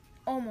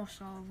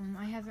almost all of them.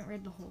 I haven't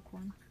read the Hulk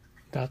one.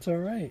 That's all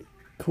right.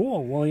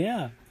 Cool. Well,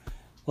 yeah.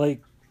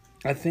 Like,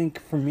 I think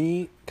for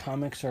me,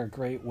 comics are a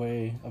great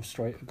way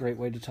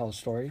to tell a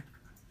story.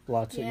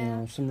 Lots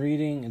of, some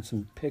reading and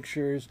some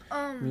pictures.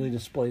 Really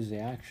displays the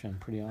action.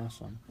 Pretty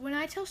awesome. When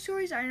I tell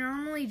stories, I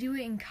normally do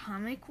it in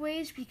comic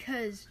ways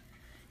because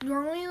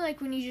normally,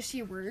 like, when you just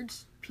see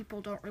words,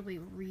 people don't really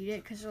read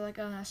it because they're like,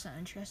 oh, that's not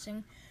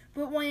interesting.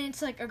 But when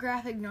it's like a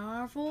graphic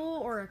novel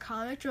or a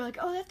comic, they're like,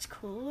 oh, that's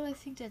cool. I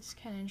think that's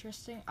kind of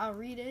interesting. I'll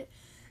read it.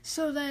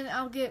 So then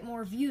I'll get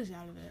more views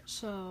out of it.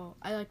 So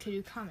I like to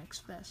do comics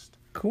best.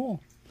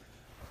 Cool.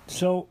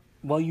 So,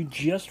 you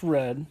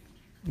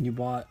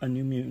bought a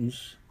New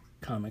Mutants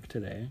comic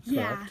today, correct?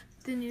 Yeah,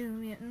 the New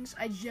Mutants.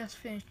 I just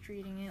finished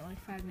reading it like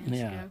 5 minutes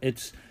ago. Yeah,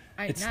 it's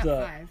not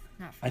five.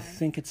 I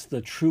think it's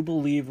the True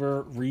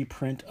Believer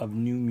reprint of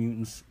New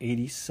Mutants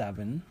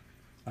 87,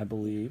 I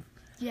believe.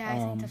 Yeah, I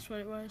think that's what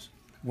it was.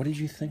 What did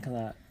you think of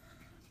that?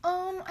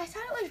 I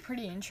thought it was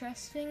pretty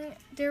interesting.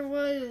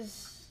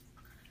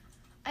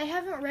 I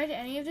haven't read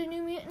any of the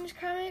New Mutants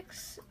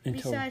comics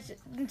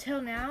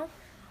until now.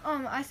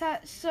 I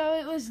thought, so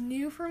it was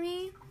new for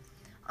me.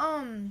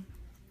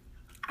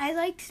 I I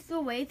liked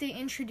the way they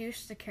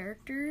introduced the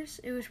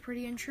characters. It was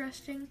pretty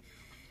interesting.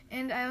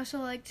 And I also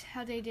liked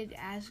how they did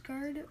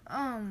Asgard.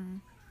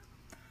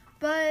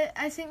 But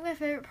I think my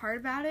favorite part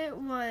about it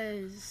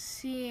was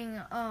seeing,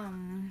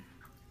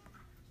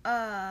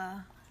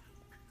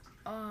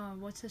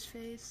 what's his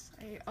face?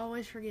 I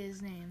always forget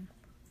his name.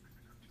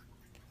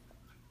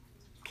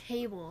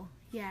 Cable.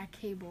 Yeah,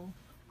 Cable.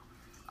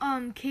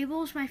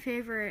 Cable's my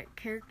favorite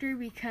character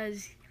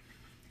because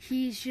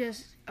he's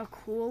just a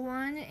cool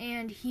one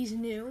and he's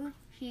new.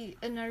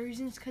 Another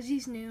reason is because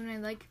he's new and I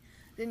like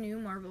the new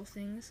Marvel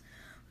things.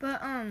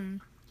 But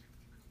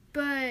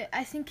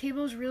I think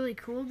Cable's really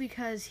cool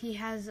because he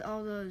has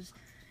all those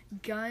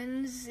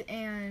guns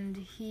and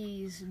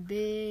he's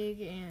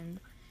big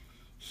and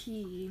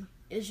he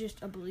is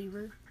just a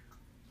believer.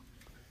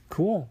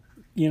 Cool.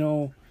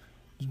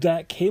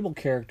 That Cable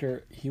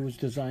character, he was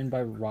designed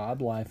by Rob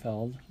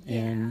Liefeld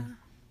in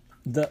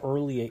the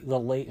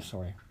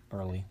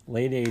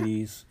late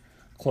 80s,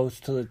 close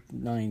to the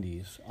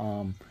 90s.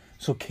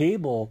 So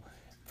Cable,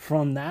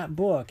 from that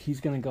book, he's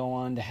going to go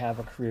on to have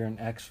a career in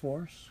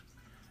X-Force,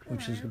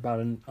 which is about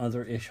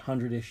another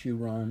 100-issue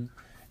run.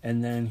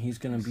 And then he's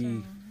going to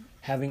be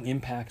having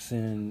impacts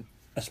in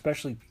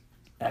especially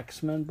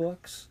X-Men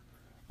books.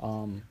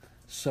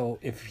 So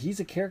if he's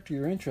a character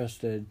you're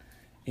interested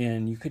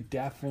in, you could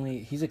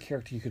he's a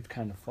character you could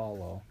kind of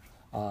follow.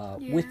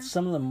 With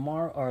some of the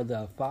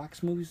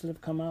Fox movies that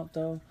have come out,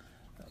 though,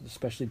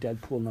 especially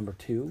Deadpool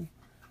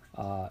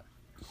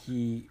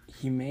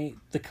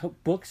 #2,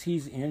 books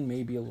he's in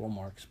may be a little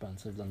more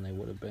expensive than they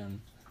would have been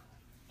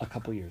a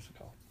couple years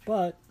ago.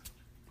 But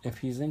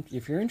if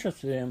you're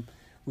interested in him,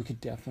 we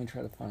could definitely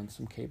try to find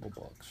some Cable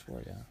books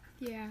for you.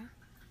 Yeah.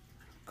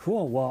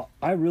 Cool. Well,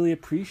 I really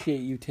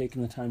appreciate you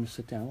taking the time to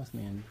sit down with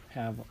me and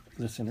have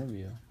this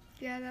interview.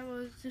 Yeah,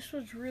 this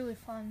was really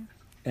fun.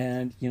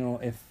 And,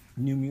 if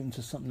New Mutants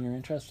is something you're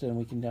interested in,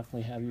 we can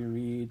definitely have you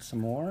read some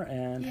more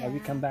and have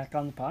you come back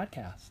on the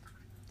podcast.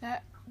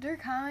 That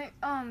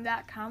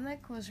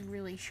comic was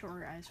really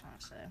short, I just want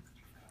to say.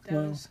 That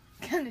was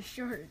kind of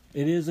short.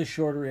 It is a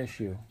shorter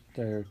issue.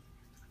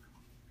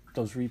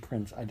 Those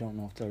reprints, I don't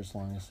know if they're as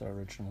long as the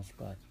originals,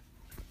 but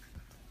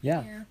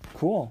yeah.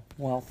 Cool.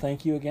 Well,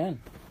 thank you again.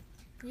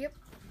 Yep.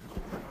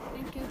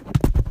 Thank you.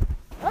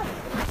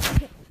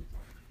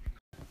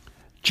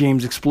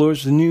 James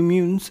Explores the New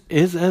Mutants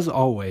is, as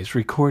always,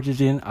 recorded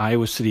in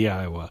Iowa City,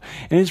 Iowa,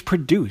 and is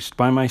produced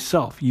by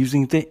myself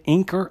using the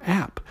Anchor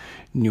app.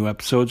 New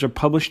episodes are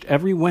published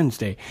every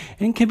Wednesday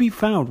and can be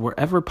found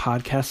wherever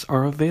podcasts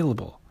are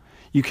available.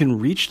 You can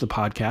reach the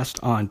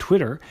podcast on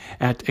Twitter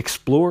at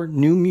Explore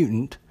New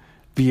Mutant,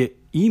 via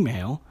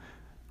email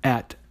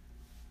at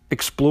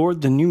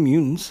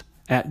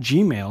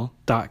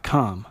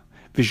explorethenewmutants@gmail.com.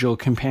 Visual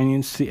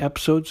companions to the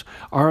episodes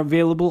are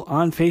available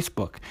on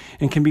Facebook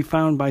and can be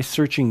found by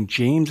searching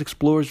James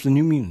Explores the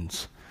New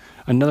Mutants.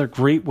 Another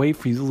great way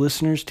for you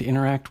listeners to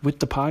interact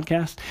with the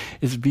podcast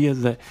is via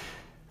the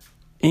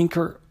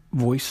Anchor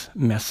Voice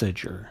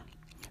Messenger.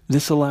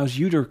 This allows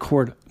you to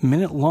record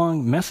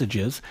minute-long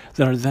messages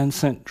that are then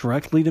sent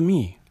directly to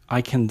me.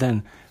 I can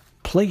then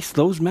place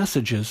those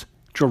messages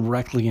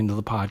directly into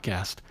the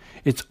podcast.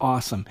 It's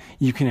awesome.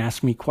 You can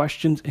ask me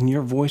questions and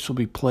your voice will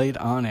be played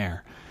on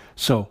air.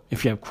 So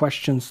if you have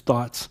questions,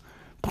 thoughts,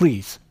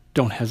 please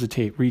don't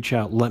hesitate. Reach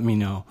out. Let me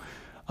know.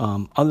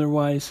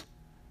 Otherwise,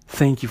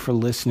 thank you for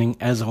listening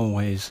as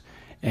always,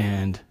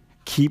 and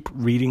keep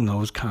reading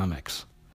those comics.